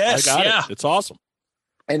Oh, yes. I got it. It's awesome.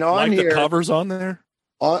 And on here, the covers on there.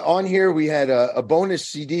 On here, we had a bonus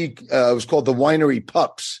CD. It was called The Winery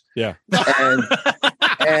Pups. Yeah.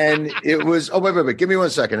 And it was, wait. Give me 1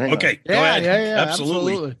 second. Hang on. Go ahead. Yeah.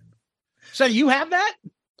 Absolutely. So you have that?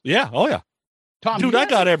 Yeah. Oh, yeah. Tom, dude, I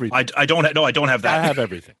got everything. I don't have that. I have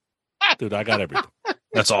everything. Dude, I got everything.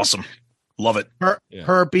 That's awesome. Love it.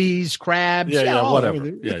 Herpes, crabs. Yeah, whatever.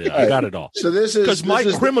 Yeah. I got it all. So this is because my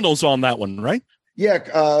Criminal's on that one, right?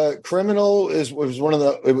 Yeah, Criminal was one of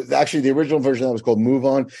it was actually the original version that was called Move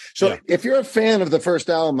On. So if you're a fan of the first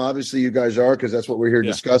album, obviously you guys are because that's what we're here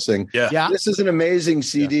discussing. Yeah. This is an amazing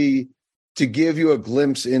CD to give you a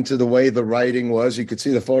glimpse into the way the writing was. You could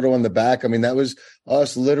see the photo on the back. I mean, that was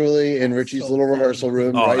us literally in Richie's little rehearsal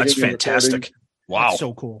room. Oh, that's fantastic. Wow. That's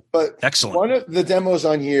so cool. But excellent. One of the demos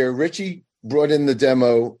on here, Richie brought in the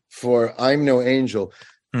demo for I'm No Angel.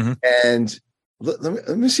 Mm-hmm. And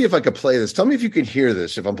let me see if I could play this. Tell me if you can hear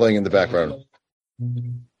this, if I'm playing in the background.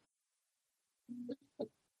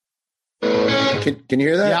 Can you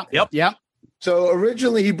hear that? Yep. So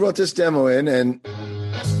originally he brought this demo in and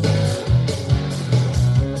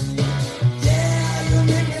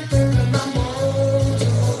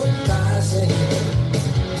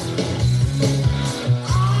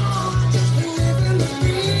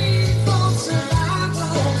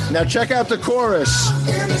Now check out the chorus.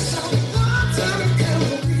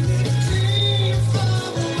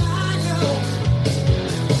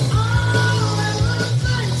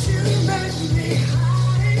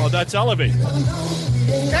 Oh, that's Elevate.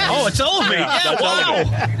 Oh, it's Elevate. Yeah, wow.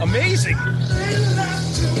 Amazing.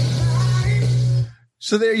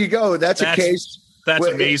 So there you go. That's a case. That's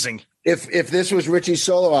amazing. If this was Richie's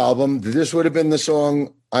solo album, this would have been the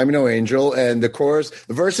song "I'm No Angel," and the chorus,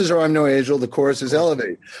 the verses are "I'm No Angel," the chorus is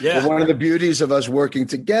 "Elevate." Yeah. But one of the beauties of us working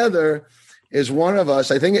together is one of us,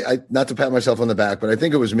 I think, not to pat myself on the back, but I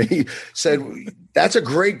think it was me, said, that's a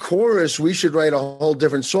great chorus. We should write a whole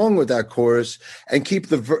different song with that chorus and keep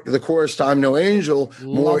the chorus to "I'm No Angel"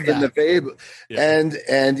 more in the vein. Yeah.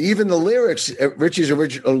 And even the lyrics, Richie's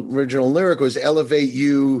original lyric was "Elevate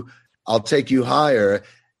you, I'll take you higher."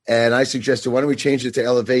 And I suggested, why don't we change it to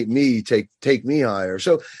 "Elevate me, take me higher."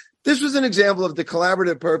 So this was an example of the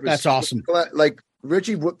collaborative purpose. That's awesome. Like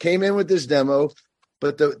Richie came in with this demo,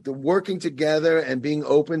 but the working together and being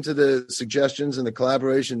open to the suggestions and the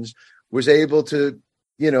collaborations was able to,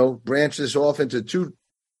 branch this off into two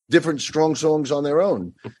different strong songs on their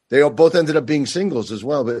own. They all both ended up being singles as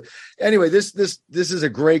well. But anyway, this is a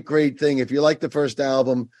great thing. If you like the first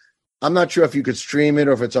album, I'm not sure if you could stream it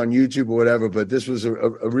or if it's on YouTube or whatever, but this was a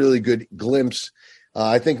really good glimpse.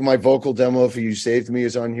 I think my vocal demo for "You Saved Me"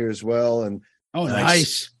 is on here as well. And oh,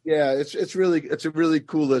 nice. Yeah, it's a really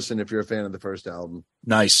cool listen if you're a fan of the first album.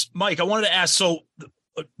 Nice. Mike, I wanted to ask, so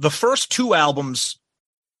the first two albums,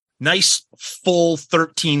 nice full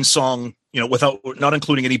 13 song, without not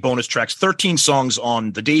including any bonus tracks, 13 songs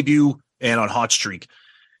on the debut and on Hot Streak.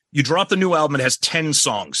 You drop the new album, it has 10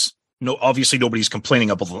 songs. No, obviously nobody's complaining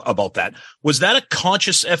about that. Was that a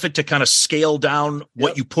conscious effort to kind of scale down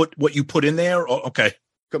what you put in there? Okay.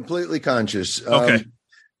 Completely conscious. Okay.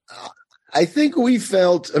 I think we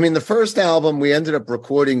felt, the first album, we ended up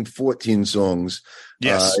recording 14 songs.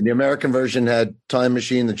 Yes. The American version had Time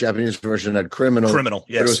Machine. The Japanese version had Criminal.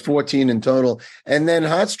 Yes. But it was 14 in total. And then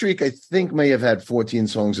Hot Streak, I think, may have had 14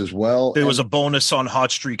 songs as well. There was a bonus on Hot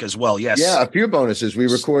Streak as well. Yes. Yeah, a few bonuses. We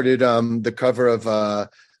recorded the cover of,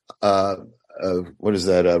 what is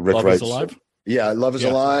that? Rick Love Wright's. Is Alive? Yeah, Love is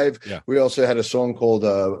Alive. Yeah. We also had a song called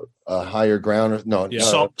Higher Ground.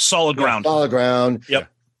 Solid Ground. Solid Ground. Yep.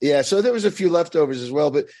 Yeah, so there was a few leftovers as well,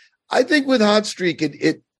 but I think with Hot Streak,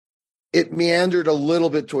 it meandered a little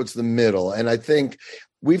bit towards the middle, and I think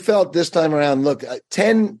we felt this time around. Look,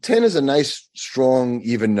 10 is a nice, strong,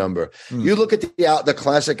 even number. You look at the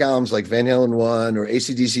classic albums like Van Halen 1 or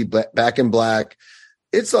AC/DC Back in Black.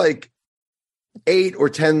 It's like 8 or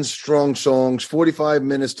 10 strong songs, 45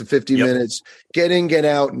 minutes to 50 minutes. Get in, get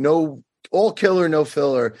out. No, all killer, no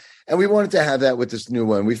filler, and we wanted to have that with this new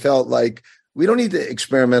one. We felt like we don't need the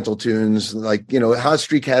experimental tunes. Like, Hot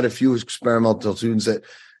Streak had a few experimental tunes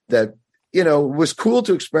that was cool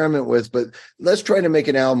to experiment with, but let's try to make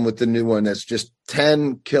an album with the new one that's just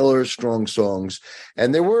 10 killer strong songs.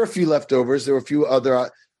 And there were a few leftovers. There were a few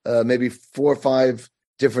other, maybe 4 or 5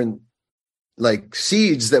 different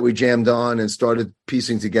seeds that we jammed on and started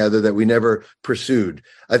piecing together that we never pursued.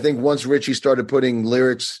 I think once Richie started putting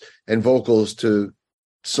lyrics and vocals to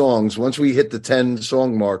songs, once we hit the 10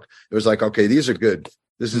 song mark, it was like, okay, these are good.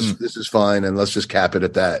 This is fine, and let's just cap it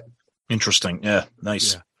at that. Interesting. Yeah,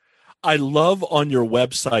 nice. Yeah. I love on your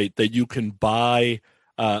website that you can buy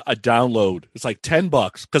a download. It's like $10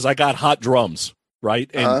 because I got Hot Drums, right?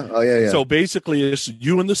 And so basically, it's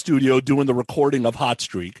you in the studio doing the recording of Hot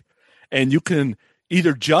Streak, and you can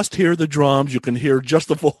either just hear the drums, you can hear just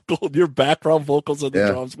the vocal, your background vocals of the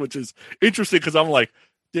drums, which is interesting because I'm like,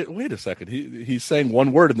 wait a second, he's saying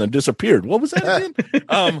one word and then disappeared. What was that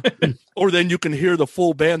again? Or then you can hear the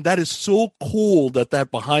full band. That is so cool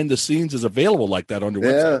that behind the scenes is available like that on your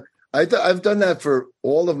website. I've done that for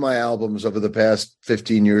all of my albums over the past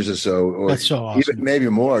 15 years or so, or that's so awesome. Even maybe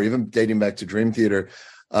more, even dating back to Dream Theater.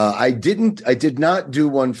 I did not do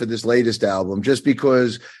one for this latest album just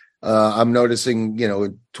because I'm noticing, in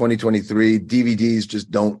 2023, DVDs just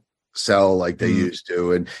don't sell like they used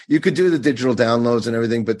to. And you could do the digital downloads and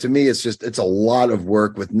everything, but to me, it's a lot of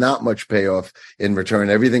work with not much payoff in return.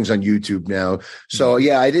 Everything's on YouTube now. So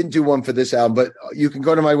I didn't do one for this album, but you can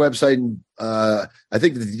go to my website and I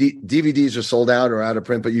think the DVDs are sold out or out of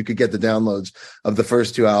print, but you could get the downloads of the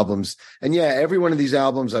first 2 albums. And every one of these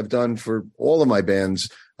albums I've done for all of my bands,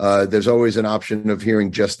 there's always an option of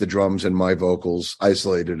hearing just the drums and my vocals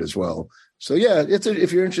isolated as well. So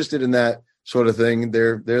if you're interested in that sort of thing,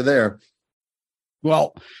 they're there.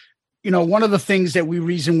 Well, one of the things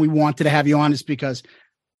reason we wanted to have you on is because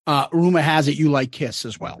rumor has it you like Kiss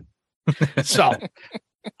as well. So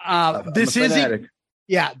this is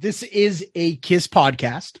Yeah, this is a Kiss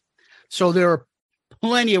podcast. So there are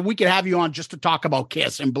plenty of, we could have you on just to talk about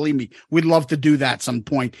Kiss. And believe me, we'd love to do that at some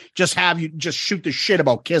point. Just have you just shoot the shit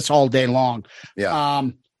about Kiss all day long. Yeah.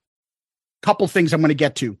 Couple things I'm going to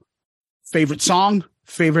get to. Favorite song,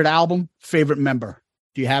 favorite album, favorite member.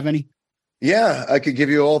 Do you have any? Yeah, I could give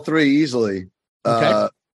you all three easily. Okay.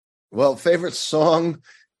 Well, favorite song.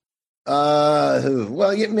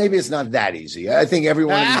 Well, maybe it's not that easy. I think every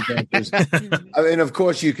one of these answers. I mean, of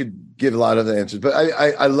course, you could give a lot of the answers, but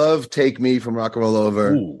I love "Take Me" from Rock and Roll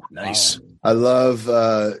Over. Ooh, nice. I love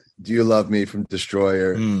 "Do You Love Me" from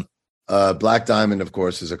Destroyer. Black Diamond, of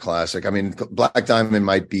course, is a classic. I mean, Black Diamond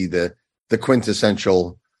might be the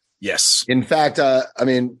quintessential. Yes. In fact, I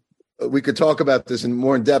mean, we could talk about this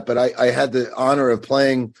more in depth, but I had the honor of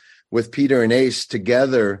playing with Peter and Ace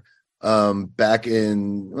together back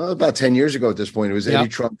in about 10 years ago at this point. It was Eddie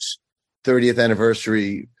Trump's 30th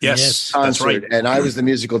anniversary concert, that's right. and I was the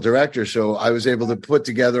musical director, so I was able to put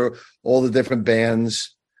together all the different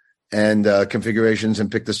bands and configurations and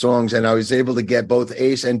pick the songs, and I was able to get both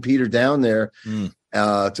Ace and Peter down there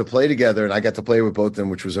to play together, and I got to play with both of them,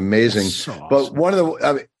 which was amazing. So awesome. But one of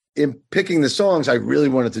the in picking the songs, I really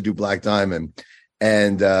wanted to do Black Diamond.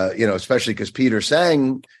 And, especially because Peter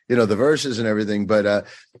sang, the verses and everything, but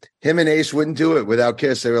him and Ace wouldn't do it without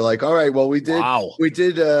Kiss. They were like, all right, well, we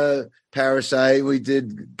did Parasite, we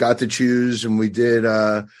did Got to Choose, and we did,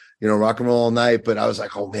 Rock and Roll All Night. But I was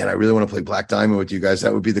like, oh man, I really want to play Black Diamond with you guys.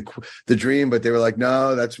 That would be the dream. But they were like,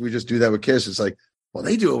 no, we just do that with Kiss. It's like, well,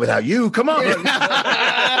 they do it without you. Come on.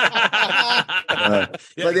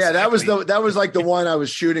 But yeah, that was like the one I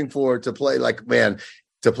was shooting for to play. Like, man,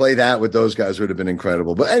 to play that with those guys would have been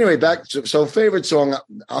incredible. But anyway, so favorite song,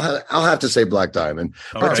 I'll have to say Black Diamond.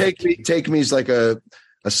 But Take Me is like a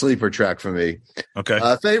sleeper track for me. Okay.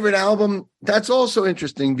 Favorite album, that's also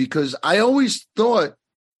interesting because I always thought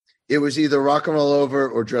it was either Rock and Roll Over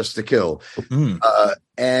or Dressed to Kill.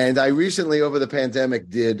 And I recently, over the pandemic,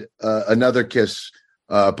 did another Kiss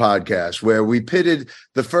podcast where we pitted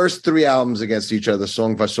the first three albums against each other,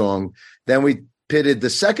 song by song. Then we pitted the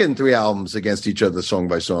second three albums against each other, song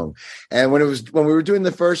by song. And when we were doing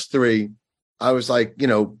the first three, I was like,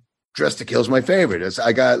 Dressed to Kill is my favorite.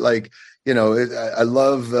 I got like, I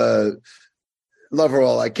love Love Her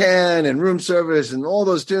All I Can and Room Service and all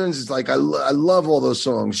those tunes. It's like I love all those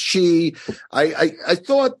songs. I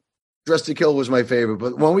thought Dressed to Kill was my favorite,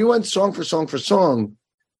 but when we went song for song for song,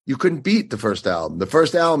 you couldn't beat the first album. The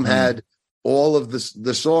first album had all of the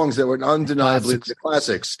songs that were undeniably the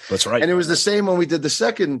classics. That's right. And it was the same when we did the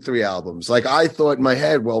second three albums. Like I thought in my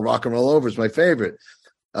head, well, Rock and Roll Over is my favorite.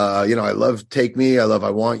 I love Take Me. I love I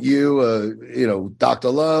Want You, Dr.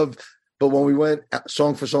 Love. But when we went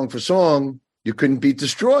song for song for song, you couldn't beat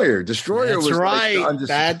Destroyer. Destroyer was right.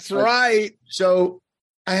 That's right. So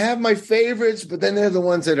I have my favorites, but then they're the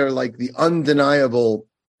ones that are like the undeniable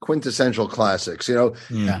quintessential classics.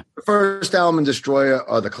 The first album and Destroyer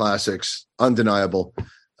are the classics, undeniable.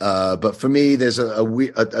 But for me, there's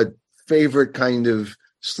a favorite kind of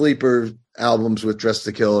sleeper albums with Dressed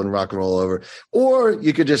to Kill and Rock and Roll Over. Or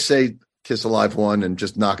you could just say Kiss Alive 1 and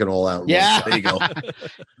just knock it all out. Yeah. There you go.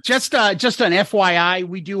 Just an FYI,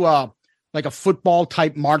 we do like a football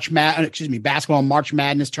type basketball March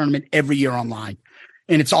Madness tournament every year online.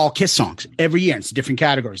 And it's all Kiss songs every year. It's different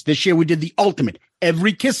categories. This year we did the ultimate,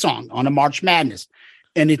 every Kiss song on a March Madness.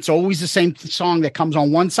 And it's always the same song that comes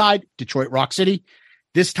on one side, Detroit Rock City.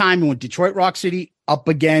 This time it went Detroit Rock City up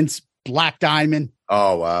against Black Diamond.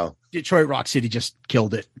 Oh, wow. Detroit Rock City just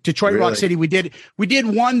killed it. Detroit Rock City, we did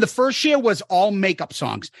one. The first year was all makeup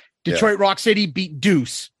songs. Detroit Rock City beat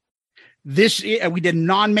Deuce. This year we did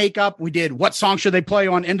non-makeup. We did What Song Should They Play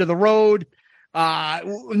on End of the Road.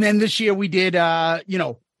 And then this year we did,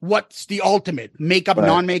 what's the ultimate makeup,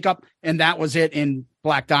 non-makeup. And that was it. And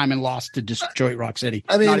Black Diamond lost to Detroit Rock City.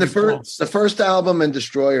 I mean, the first album and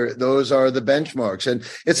Destroyer, those are the benchmarks. And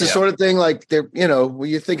it's the sort of thing like when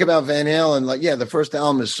you think about Van Halen, like, the first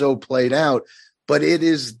album is so played out, but it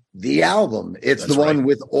is the album. It's the one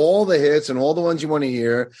with all the hits and all the ones you want to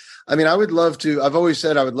hear. I mean, I've always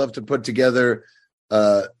said I would love to put together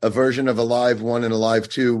a version of Alive 1 and Alive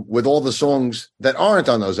 2 with all the songs that aren't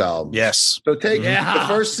on those albums. Yes. So take the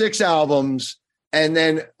first 6 albums and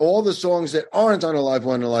then all the songs that aren't on Alive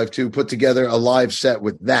 1 and Alive 2, put together a live set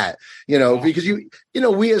with that, because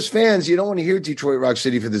we as fans, you don't want to hear Detroit Rock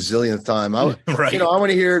City for the zillionth time. I want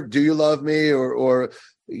to hear Do You Love Me or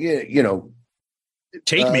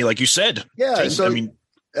Take Me, like you said. Yeah.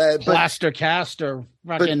 Plaster Cast or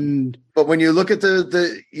fucking. But when you look at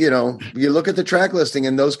you look at the track listing,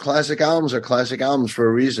 and those classic albums are classic albums for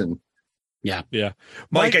a reason. Yeah.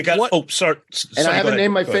 Mike, I got. what- Oh, sorry. And I Go haven't ahead.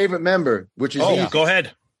 named my favorite member, which is easy. Go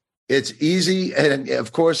ahead. It's easy. And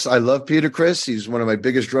of course, I love Peter Criss. He's one of my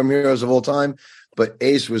biggest drum heroes of all time. But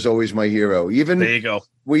Ace was always my hero. There you go.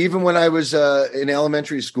 Even when I was in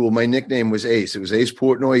elementary school, my nickname was Ace. It was Ace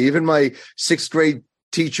Portnoy. Even my sixth grade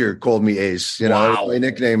teacher called me Ace. You know, that was my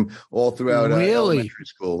nickname all throughout elementary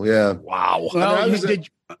school. Yeah. Wow. Well,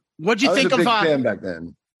 what'd you think of fan back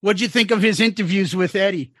then? What'd you think of his interviews with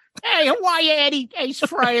Eddie? Hey, how are you, Eddie? Ace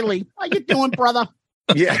Frehley. How you doing, brother?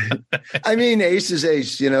 Yeah. I mean, Ace is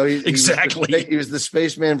Ace, you know. Exactly. He was the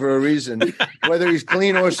spaceman for a reason. Whether he's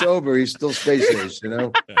clean or sober, he's still space Ace, you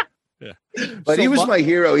know. Yeah. But he was my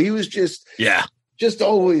hero. He was just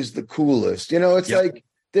always the coolest. You know, it's like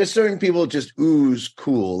there's certain people just ooze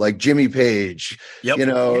cool, like Jimmy Page, you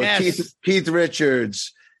know, Keith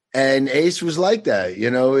Richards. And Ace was like that,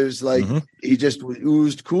 you know. It was like he just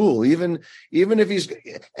oozed cool, even if he's,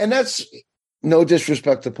 and that's no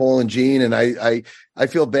disrespect to Paul and Gene, and I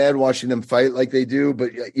feel bad watching them fight like they do,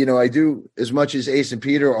 but you know, I do, as much as Ace and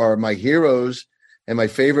Peter are my heroes and my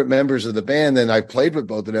favorite members of the band, and I played with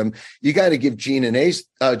both of them. You got to give Gene and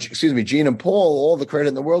Paul all the credit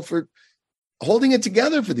in the world for holding it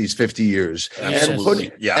together for these 50 years.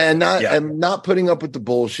 Absolutely. And not putting up with the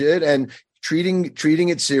bullshit and treating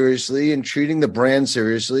it seriously and treating the brand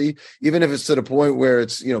seriously, even if it's to the point where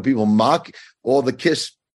it's, you know, people mock all the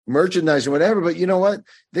Kiss merchandise or whatever, but you know what?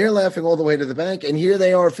 They're laughing all the way to the bank. And here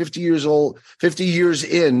they are 50 years in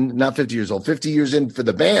for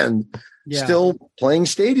the band, still playing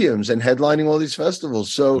stadiums and headlining all these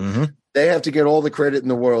festivals. So they have to get all the credit in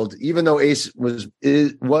the world, even though Ace was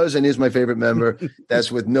and is my favorite member.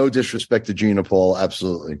 That's with no disrespect to Gene or Paul.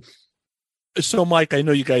 Absolutely. So, Mike, I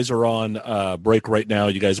know you guys are on break right now.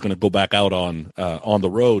 You guys are going to go back out on the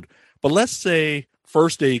road. But let's say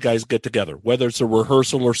first day you guys get together, whether it's a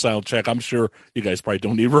rehearsal or sound check. I'm sure you guys probably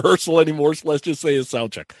don't need rehearsal anymore, so let's just say a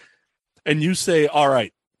sound check. And you say, all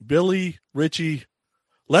right, Billy, Richie,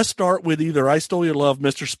 let's start with either I Stole Your Love,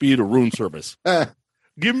 Mr. Speed, or Room Service.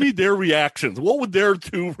 Give me their reactions. What would their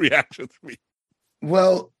two reactions be?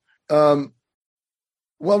 Well,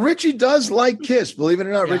 Richie does like Kiss. Believe it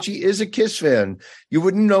or not, Richie is a Kiss fan. You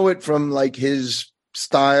wouldn't know it from like his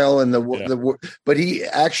style and but he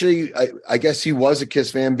actually, I guess he was a Kiss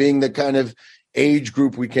fan, being the kind of age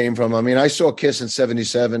group we came from. I mean, I saw Kiss in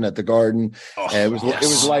 '77 at the Garden, and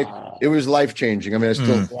it was life changing. I mean, I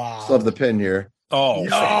still have the pin here. Oh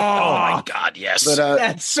my God, yes, but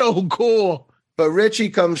that's so cool. But Richie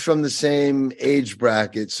comes from the same age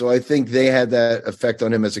bracket, so I think they had that effect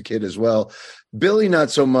on him as a kid as well. Billy, not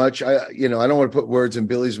so much. I don't want to put words in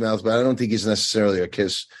Billy's mouth, but I don't think he's necessarily a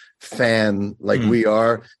Kiss fan like we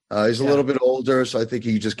are. He's a little bit older, so I think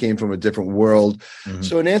he just came from a different world.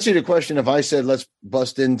 So in answer to your question, if I said let's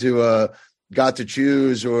bust into Got to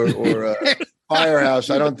Choose or Firehouse,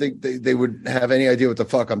 I don't think they would have any idea what the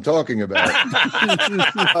fuck I'm talking about.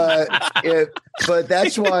 But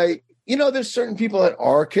that's why, you know, there's certain people that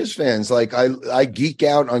are Kiss fans. Like I geek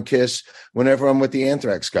out on Kiss whenever I'm with the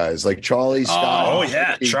Anthrax guys, like Charlie, Scott. Oh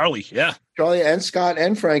yeah, Charlie and Scott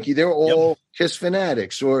and Frankie. They're all Kiss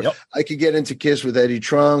fanatics. Or I could get into Kiss with Eddie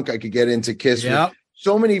Trunk. I could get into Kiss with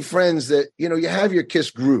so many friends that, you know, you have your Kiss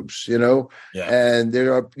groups, you know, and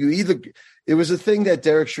it was a thing that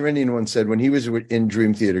Derek Sherinian once said when he was in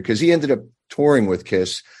Dream Theater, because he ended up touring with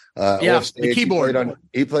Kiss. The keyboard.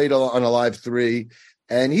 He played on Alive 3.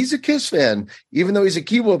 And he's a Kiss fan. Even though he's a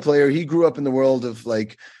keyboard player, he grew up in the world of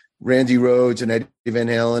like Randy Rhoads and Eddie Van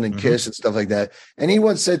Halen and Kiss and stuff like that. And he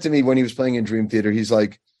once said to me when he was playing in Dream Theater, he's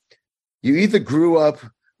like, you either grew up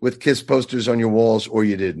with Kiss posters on your walls or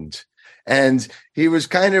you didn't. And he was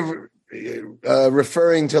kind of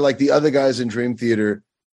referring to like the other guys in Dream Theater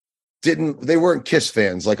they weren't Kiss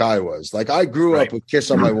fans like I was. Like I grew up with Kiss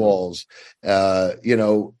on my walls, you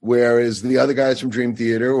know, whereas the other guys from Dream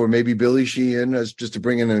Theater, or maybe Billy Sheehan, as just to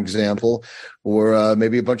bring in an example, or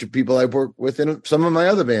maybe a bunch of people I worked with in some of my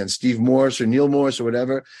other bands, Steve Morse or Neil Morse or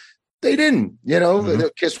whatever, they didn't, you know,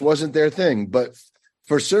 Kiss wasn't their thing. But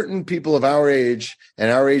for certain people of our age and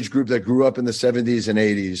our age group that grew up in the 70s and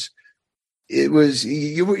 80s, it was,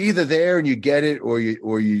 you were either there and you get it, or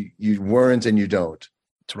you weren't and you don't.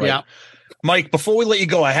 That's right. Yeah. Mike, before we let you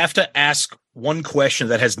go, I have to ask one question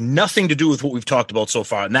that has nothing to do with what we've talked about so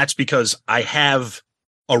far. And that's because I have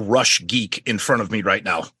a Rush geek in front of me right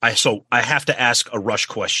now. So I have to ask a Rush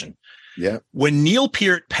question. Yeah. When Neil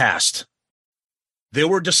Peart passed, there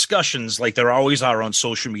were discussions, like there always are on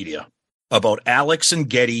social media, about Alex and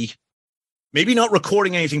Geddy maybe not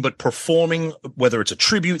recording anything, but performing, whether it's a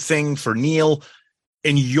tribute thing for Neil,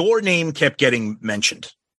 and your name kept getting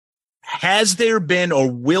mentioned. Has there been,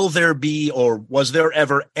 or will there be, or was there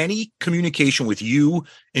ever any communication with you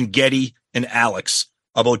and Geddy and Alex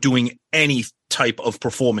about doing any type of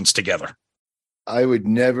performance together? I would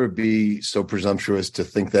never be so presumptuous to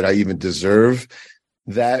think that I even deserve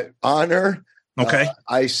that honor. Okay.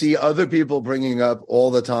 I see other people bringing up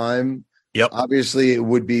all the time. Yep. Obviously, it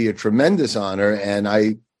would be a tremendous honor, and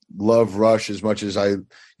I love Rush as much as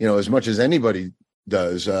as much as anybody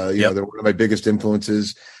does. They're one of my biggest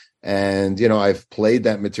influences, and I've played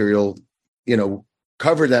that material,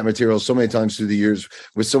 covered that material so many times through the years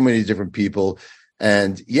with so many different people,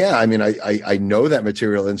 and I know that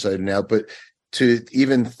material inside and out. But to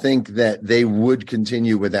even think that they would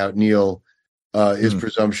continue without Neil is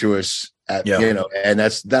presumptuous. And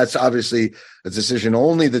that's obviously a decision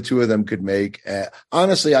only the two of them could make.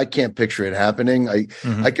 Honestly, I can't picture it happening.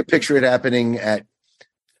 I could picture it happening at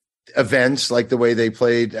events like the way they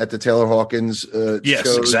played at the Taylor Hawkins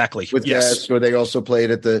shows exactly with guests, or they also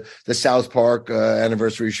played at the South Park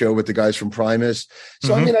anniversary show with the guys from Primus.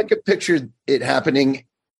 So I could picture it happening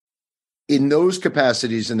in those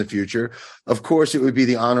capacities in the future. Of course, it would be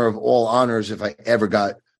the honor of all honors if I ever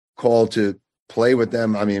got called to play with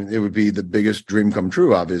them. I mean, it would be the biggest dream come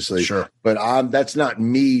true, obviously. Sure. But that's not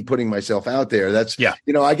me putting myself out there. That's,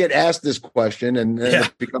 I get asked this question and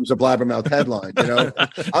it becomes a blabbermouth headline.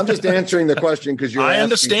 I'm just answering the question because you're I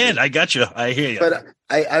understand. I got you. I hear you. But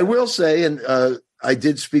I will say, and I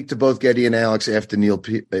did speak to both Geddy and Alex after Neil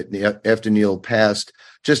passed,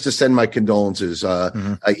 just to send my condolences. I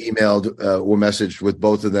emailed or messaged with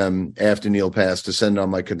both of them after Neil passed to send on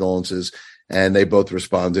my condolences. And they both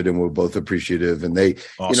responded and were both appreciative. And they,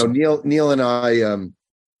 awesome. Neil and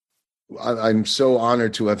I'm so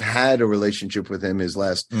honored to have had a relationship with him his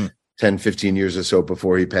last 10, 15 years or so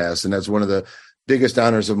before he passed. And that's one of the biggest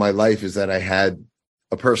honors of my life, is that I had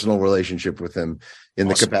a personal relationship with him in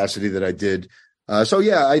the capacity that I did.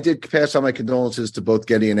 I did pass on my condolences to both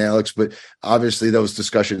Geddy and Alex, but obviously those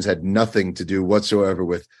discussions had nothing to do whatsoever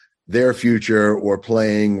with their future or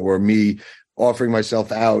playing or me offering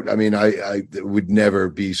myself out. I mean, I would never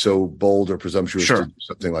be so bold or presumptuous to do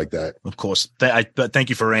something like that. Of course. But thank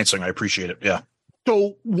you for answering. I appreciate it. Yeah.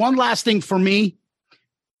 So one last thing for me,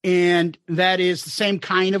 and that is the same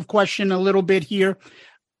kind of question a little bit here.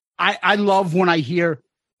 I love when I hear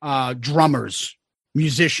drummers,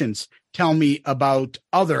 musicians tell me about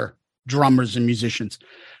other drummers and musicians.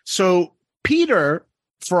 So Peter,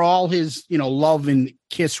 for all his, love in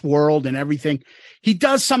Kiss world and everything, he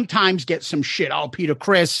does sometimes get some shit. Oh, Peter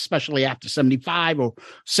Criss, especially after 75 or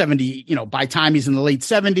 70, by the time he's in the late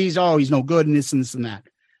 70s, oh, he's no good and this and this and that.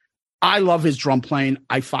 I love his drum playing.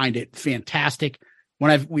 I find it fantastic.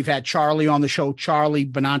 When we've had Charlie on the show, Charlie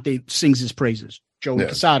Benante sings his praises. Joey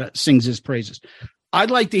Casada sings his praises.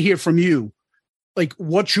 I'd like to hear from you. Like,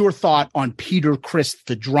 what's your thought on Peter Criss,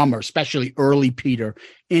 the drummer, especially early Peter,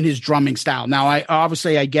 in his drumming style? Now,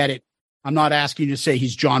 I get it. I'm not asking you to say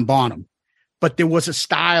he's John Bonham, but there was a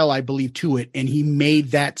style, I believe, to it, and he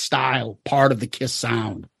made that style part of the Kiss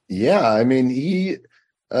sound. Yeah, I mean,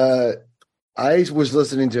 I was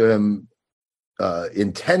listening to him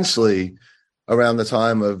intensely around the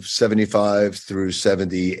time of 75 through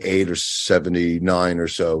 78 or 79 or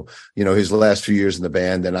so, his last few years in the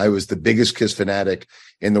band. And I was the biggest Kiss fanatic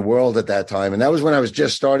in the world at that time. And that was when I was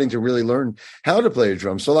just starting to really learn how to play a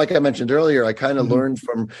drum. So like I mentioned earlier, I kind of learned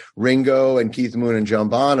from Ringo and Keith Moon and John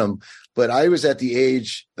Bonham. But I was at the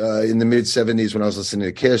age in the mid 70s when I was listening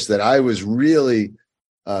to Kiss that I was really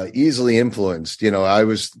easily influenced. I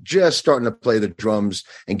was just starting to play the drums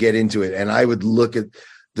and get into it. And I would look at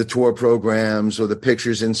the tour programs or the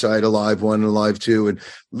pictures inside Alive 1 and Alive 2 and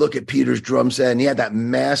look at Peter's drum set. And he had that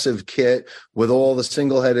massive kit with all the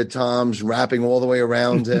single-headed toms wrapping all the way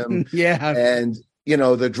around him. And,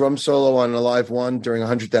 the drum solo on Alive 1 during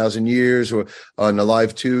 100,000 Years, or on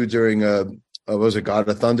Alive 2 during, God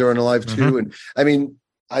of Thunder on Alive 2. And I mean,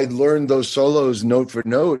 I learned those solos note for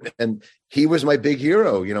note, and he was my big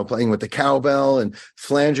hero, playing with the cowbell and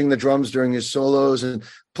flanging the drums during his solos. And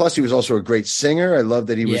plus he was also a great singer. I love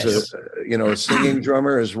that he was a singing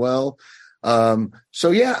drummer as well.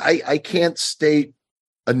 I can't state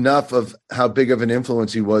enough of how big of an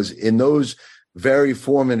influence he was in those very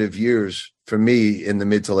formative years for me in the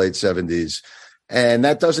mid to late 70s. And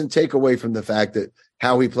that doesn't take away from the fact that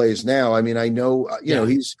how he plays now. I mean, I know,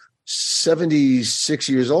 he's 76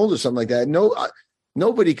 years old or something like that.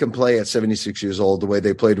 Nobody can play at 76 years old the way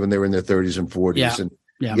they played when they were in their 30s and 40s. Yeah. And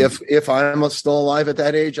Yeah. If I'm still alive at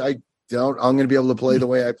that age, I'm going to be able to play the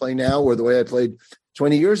way I play now or the way I played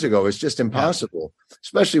 20 years ago. It's just impossible,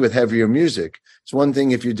 especially with heavier music. It's one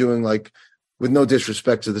thing if you're doing like with no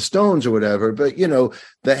disrespect to the Stones or whatever, but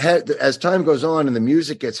as time goes on and the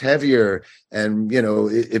music gets heavier and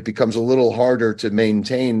it becomes a little harder to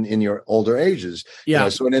maintain in your older ages. Yeah. I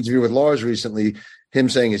saw an interview with Lars recently, him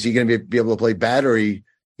saying, is he going to be able to play battery,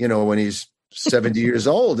 when he's 70 years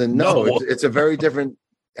old? And no. It's a very different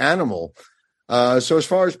animal. So as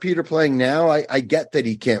far as Peter playing now, I get that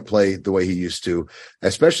he can't play the way he used to,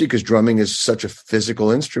 especially because drumming is such a physical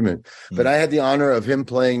instrument. But I had the honor of him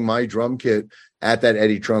playing my drum kit at that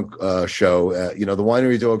Eddie Trunk show. The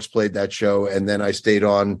Winery Dogs played that show, and then I stayed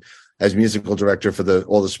on as musical director for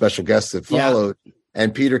all the special guests that followed. Yeah.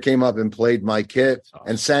 And Peter came up and played my kit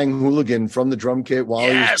and sang Hooligan from the drum kit while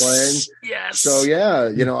he was playing. Yes.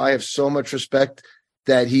 So I have so much respect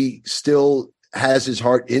that he still has his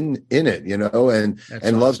heart in it,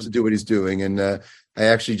 and loves to do what he's doing. And I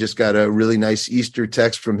actually just got a really nice Easter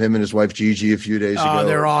text from him and his wife Gigi a few days ago. Oh,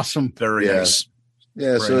 they're awesome. Very nice.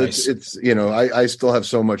 Yeah. Very so nice. It's I still have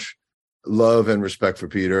so much love and respect for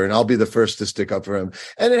Peter, and I'll be the first to stick up for him.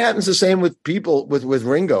 And it happens the same with people with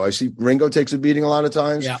Ringo. I see Ringo takes a beating a lot of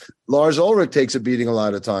times. Yeah. Lars Ulrich takes a beating a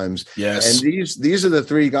lot of times. Yes. And these are the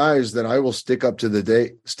three guys that I will stick up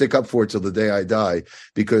for till the day I die,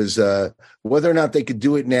 because whether or not they could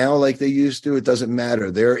do it now like they used to, it doesn't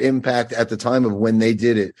matter. Their impact at the time of when they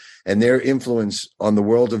did it and their influence on the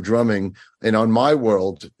world of drumming and on my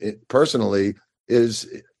world personally is,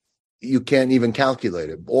 you can't even calculate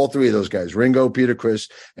it. All three of those guys, Ringo, Peter Criss,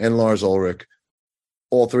 and Lars Ulrich,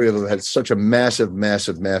 all three of them had such a massive,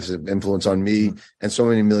 massive, massive influence on me and so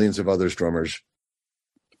many millions of others drummers.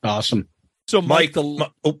 Awesome. So Mike, go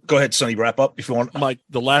ahead, Sonny, wrap up if you want. Mike,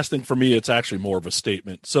 the last thing for me, it's actually more of a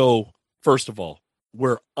statement. So first of all,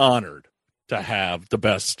 we're honored to have the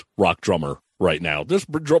best rock drummer right now. This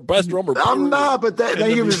best drummer. I'm not, but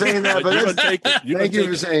thank you for saying that. But thank you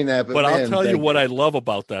for saying that. But I'll tell you what I love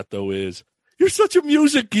about that, though, is you're such a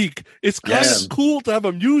music geek. It's kind of cool to have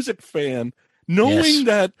a music fan, knowing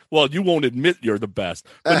that, well, you won't admit you're the best,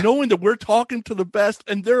 but knowing that we're talking to the best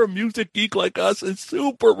and they're a music geek like us is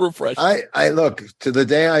super refreshing. I look, to the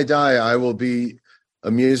day I die, I will be a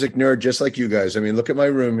music nerd just like you guys. I mean, look at my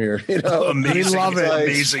room here. Amazing. Love it. Like,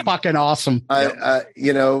 amazing. Fucking awesome.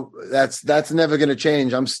 That's never going to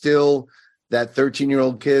change. I'm still that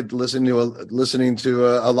 13-year-old kid listening to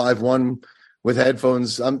a live one with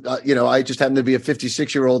headphones. I just happen to be a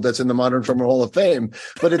 56-year-old that's in the Modern Drummer Hall of Fame,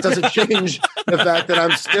 but it doesn't change the fact that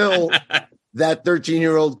I'm still that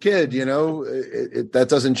 13-year-old kid. That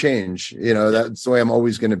doesn't change. That's the way I'm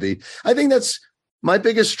always going to be. I think that's my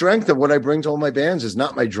biggest strength of what I bring to all my bands is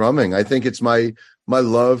not my drumming. I think it's my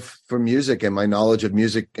love for music and my knowledge of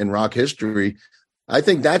music and rock history. I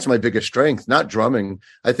think that's my biggest strength, not drumming.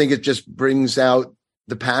 I think it just brings out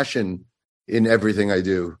the passion in everything I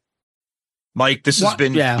do. Mike, this has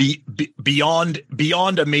been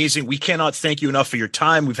beyond amazing. We cannot thank you enough for your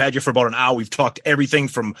time. We've had you for about an hour. We've talked everything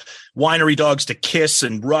from Winery Dogs to Kiss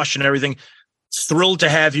and Rush and everything. Thrilled to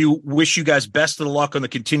have you. Wish you guys best of luck on the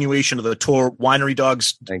continuation of the tour. Winery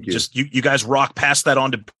Dogs. Thank you. Just you guys rock. Pass that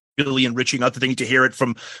on to Billy and Richie. Not that they need to hear it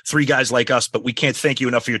from three guys like us, but we can't thank you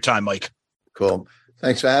enough for your time, Mike. Cool.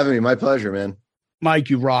 Thanks for having me. My pleasure, man. Mike,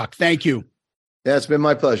 you rock. Thank you. Yeah, it's been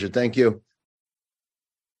my pleasure. Thank you.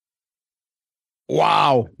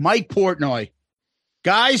 Wow. Mike Portnoy.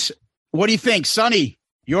 Guys, what do you think? Sonny,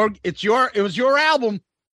 it was your album.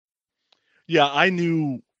 Yeah, I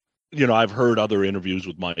knew, I've heard other interviews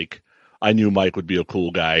with Mike. I knew Mike would be a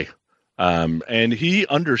cool guy. And he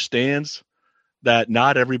understands that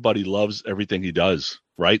not everybody loves everything he does,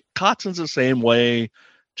 right? Kotzen's the same way.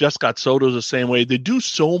 Just Got Soto's the same way. They do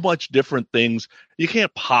so much different things. You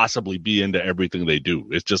can't possibly be into everything they do.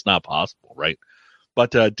 It's just not possible, right?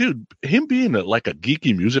 But, dude, him being like a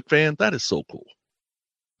geeky music fan, that is so cool.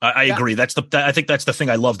 I agree. I think that's the thing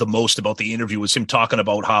I love the most about the interview was him talking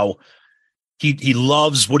about how he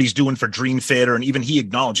loves what he's doing for Dream Theater. And even he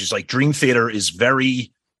acknowledges like Dream Theater is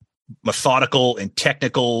very methodical and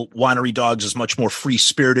technical. Winery Dogs is much more free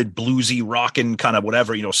spirited, bluesy, rockin' kind of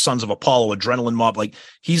whatever, Sons of Apollo, Adrenaline Mob. Like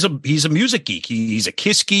he's a music geek. He's a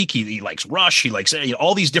Kiss geek. He likes Rush. He likes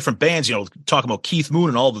all these different bands, talking about Keith Moon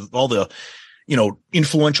and all the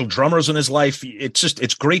influential drummers in his life.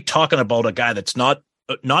 It's great talking about a guy that's not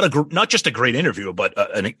just a great interviewer, but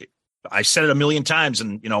I said it a million times.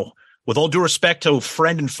 And, with all due respect to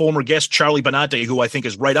friend and former guest, Charlie Benante, who I think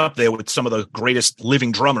is right up there with some of the greatest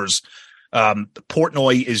living drummers.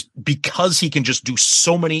 Portnoy is, because he can just do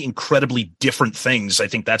so many incredibly different things. I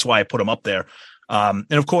think that's why I put him up there.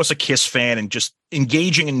 And of course, a Kiss fan and just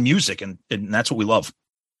engaging in music. And that's what we love.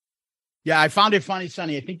 Yeah, I found it funny,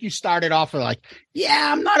 Sonny. I think you started off with like,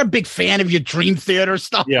 yeah, I'm not a big fan of your Dream Theater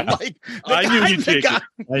stuff. Yeah. Like, I knew you'd take it.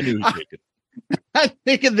 I knew you'd take it. I'm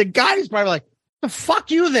thinking the guy's probably like, the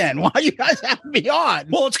fuck you then? Why you guys have me on?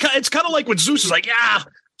 Well, it's kind of like when Zeus is like, yeah,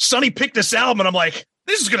 Sonny picked this album, and I'm like,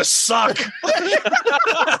 this is gonna suck.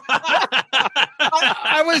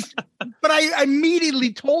 I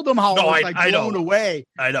immediately told him how I was blown away.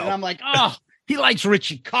 I know. And I'm like, oh, he likes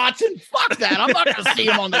Richie Kotzen. Fuck that. I'm not gonna see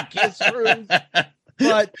him on the Kiss cruise.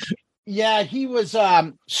 But yeah, he was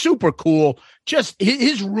super cool. Just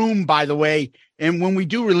his room, by the way. And when we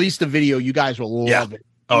do release the video, you guys will love it.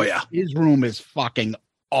 Oh yeah, his room is fucking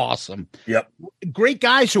awesome. Yep, great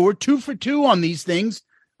guy. So we're 2 for 2 on these things.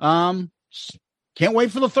 Can't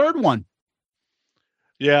wait for the third one.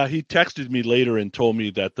 Yeah, he texted me later and told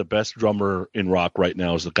me that the best drummer in rock right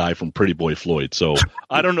now is the guy from Pretty Boy Floyd. So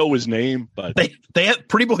I don't know his name, but they have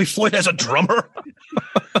Pretty Boy Floyd as a drummer.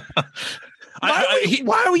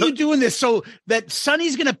 Why are you doing this so that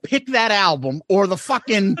Sonny's going to pick that album, or the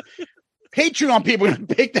fucking Patreon people are going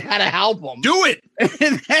to pick that album? Do it.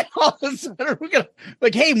 And then all of a sudden we're going to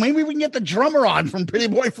like, hey, maybe we can get the drummer on from Pretty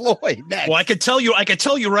Boy Floyd next. Well, I could tell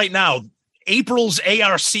you right now, April's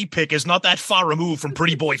ARC pick is not that far removed from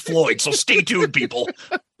Pretty Boy Floyd, so stay tuned, people.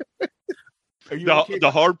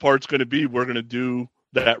 The hard part's going to be we're going to do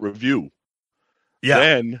that review. Yeah.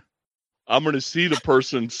 Then I'm going to see the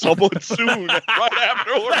person somewhat soon right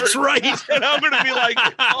afterwards. That's right. And I'm going to be like,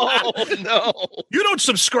 oh, no. You don't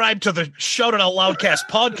subscribe to the Shout It Out Loudcast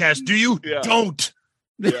podcast, do you? Yeah. Don't.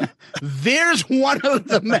 Yeah. There's one of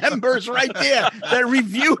the members right there that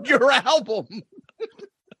reviewed your album.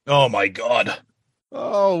 Oh, my God.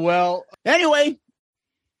 Oh, well. Anyway,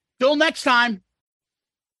 till next time.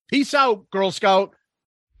 Peace out, Girl Scout.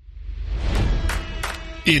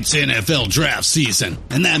 It's NFL draft season,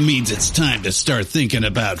 and that means it's time to start thinking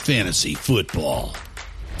about fantasy football.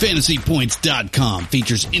 FantasyPoints.com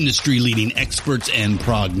features industry-leading experts and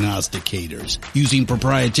prognosticators using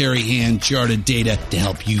proprietary hand-charted data to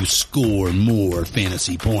help you score more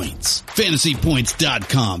fantasy points.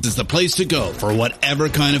 FantasyPoints.com is the place to go for whatever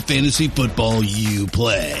kind of fantasy football you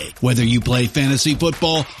play. Whether you play fantasy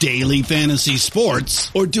football, daily fantasy sports,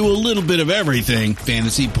 or do a little bit of everything,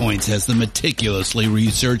 Fantasy Points has the meticulously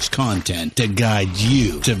researched content to guide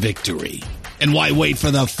you to victory. And why wait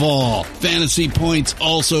for the fall? Fantasy Points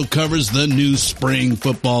also covers the new spring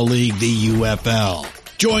football league, the UFL.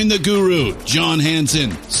 Join the guru, John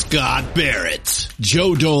Hansen, Scott Barrett,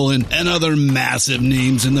 Joe Dolan, and other massive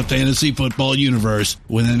names in the fantasy football universe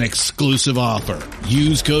with an exclusive offer.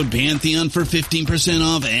 Use code Pantheon for 15%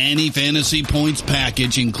 off any Fantasy Points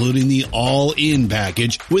package, including the all-in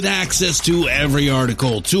package, with access to every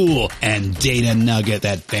article, tool, and data nugget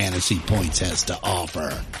that Fantasy Points has to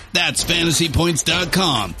offer. That's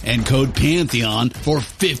FantasyPoints.com and code Pantheon for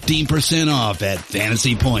 15% off at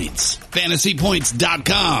Fantasy Points.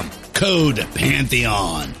 FantasyPoints.com. Code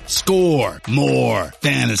Pantheon. Score more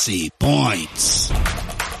fantasy points.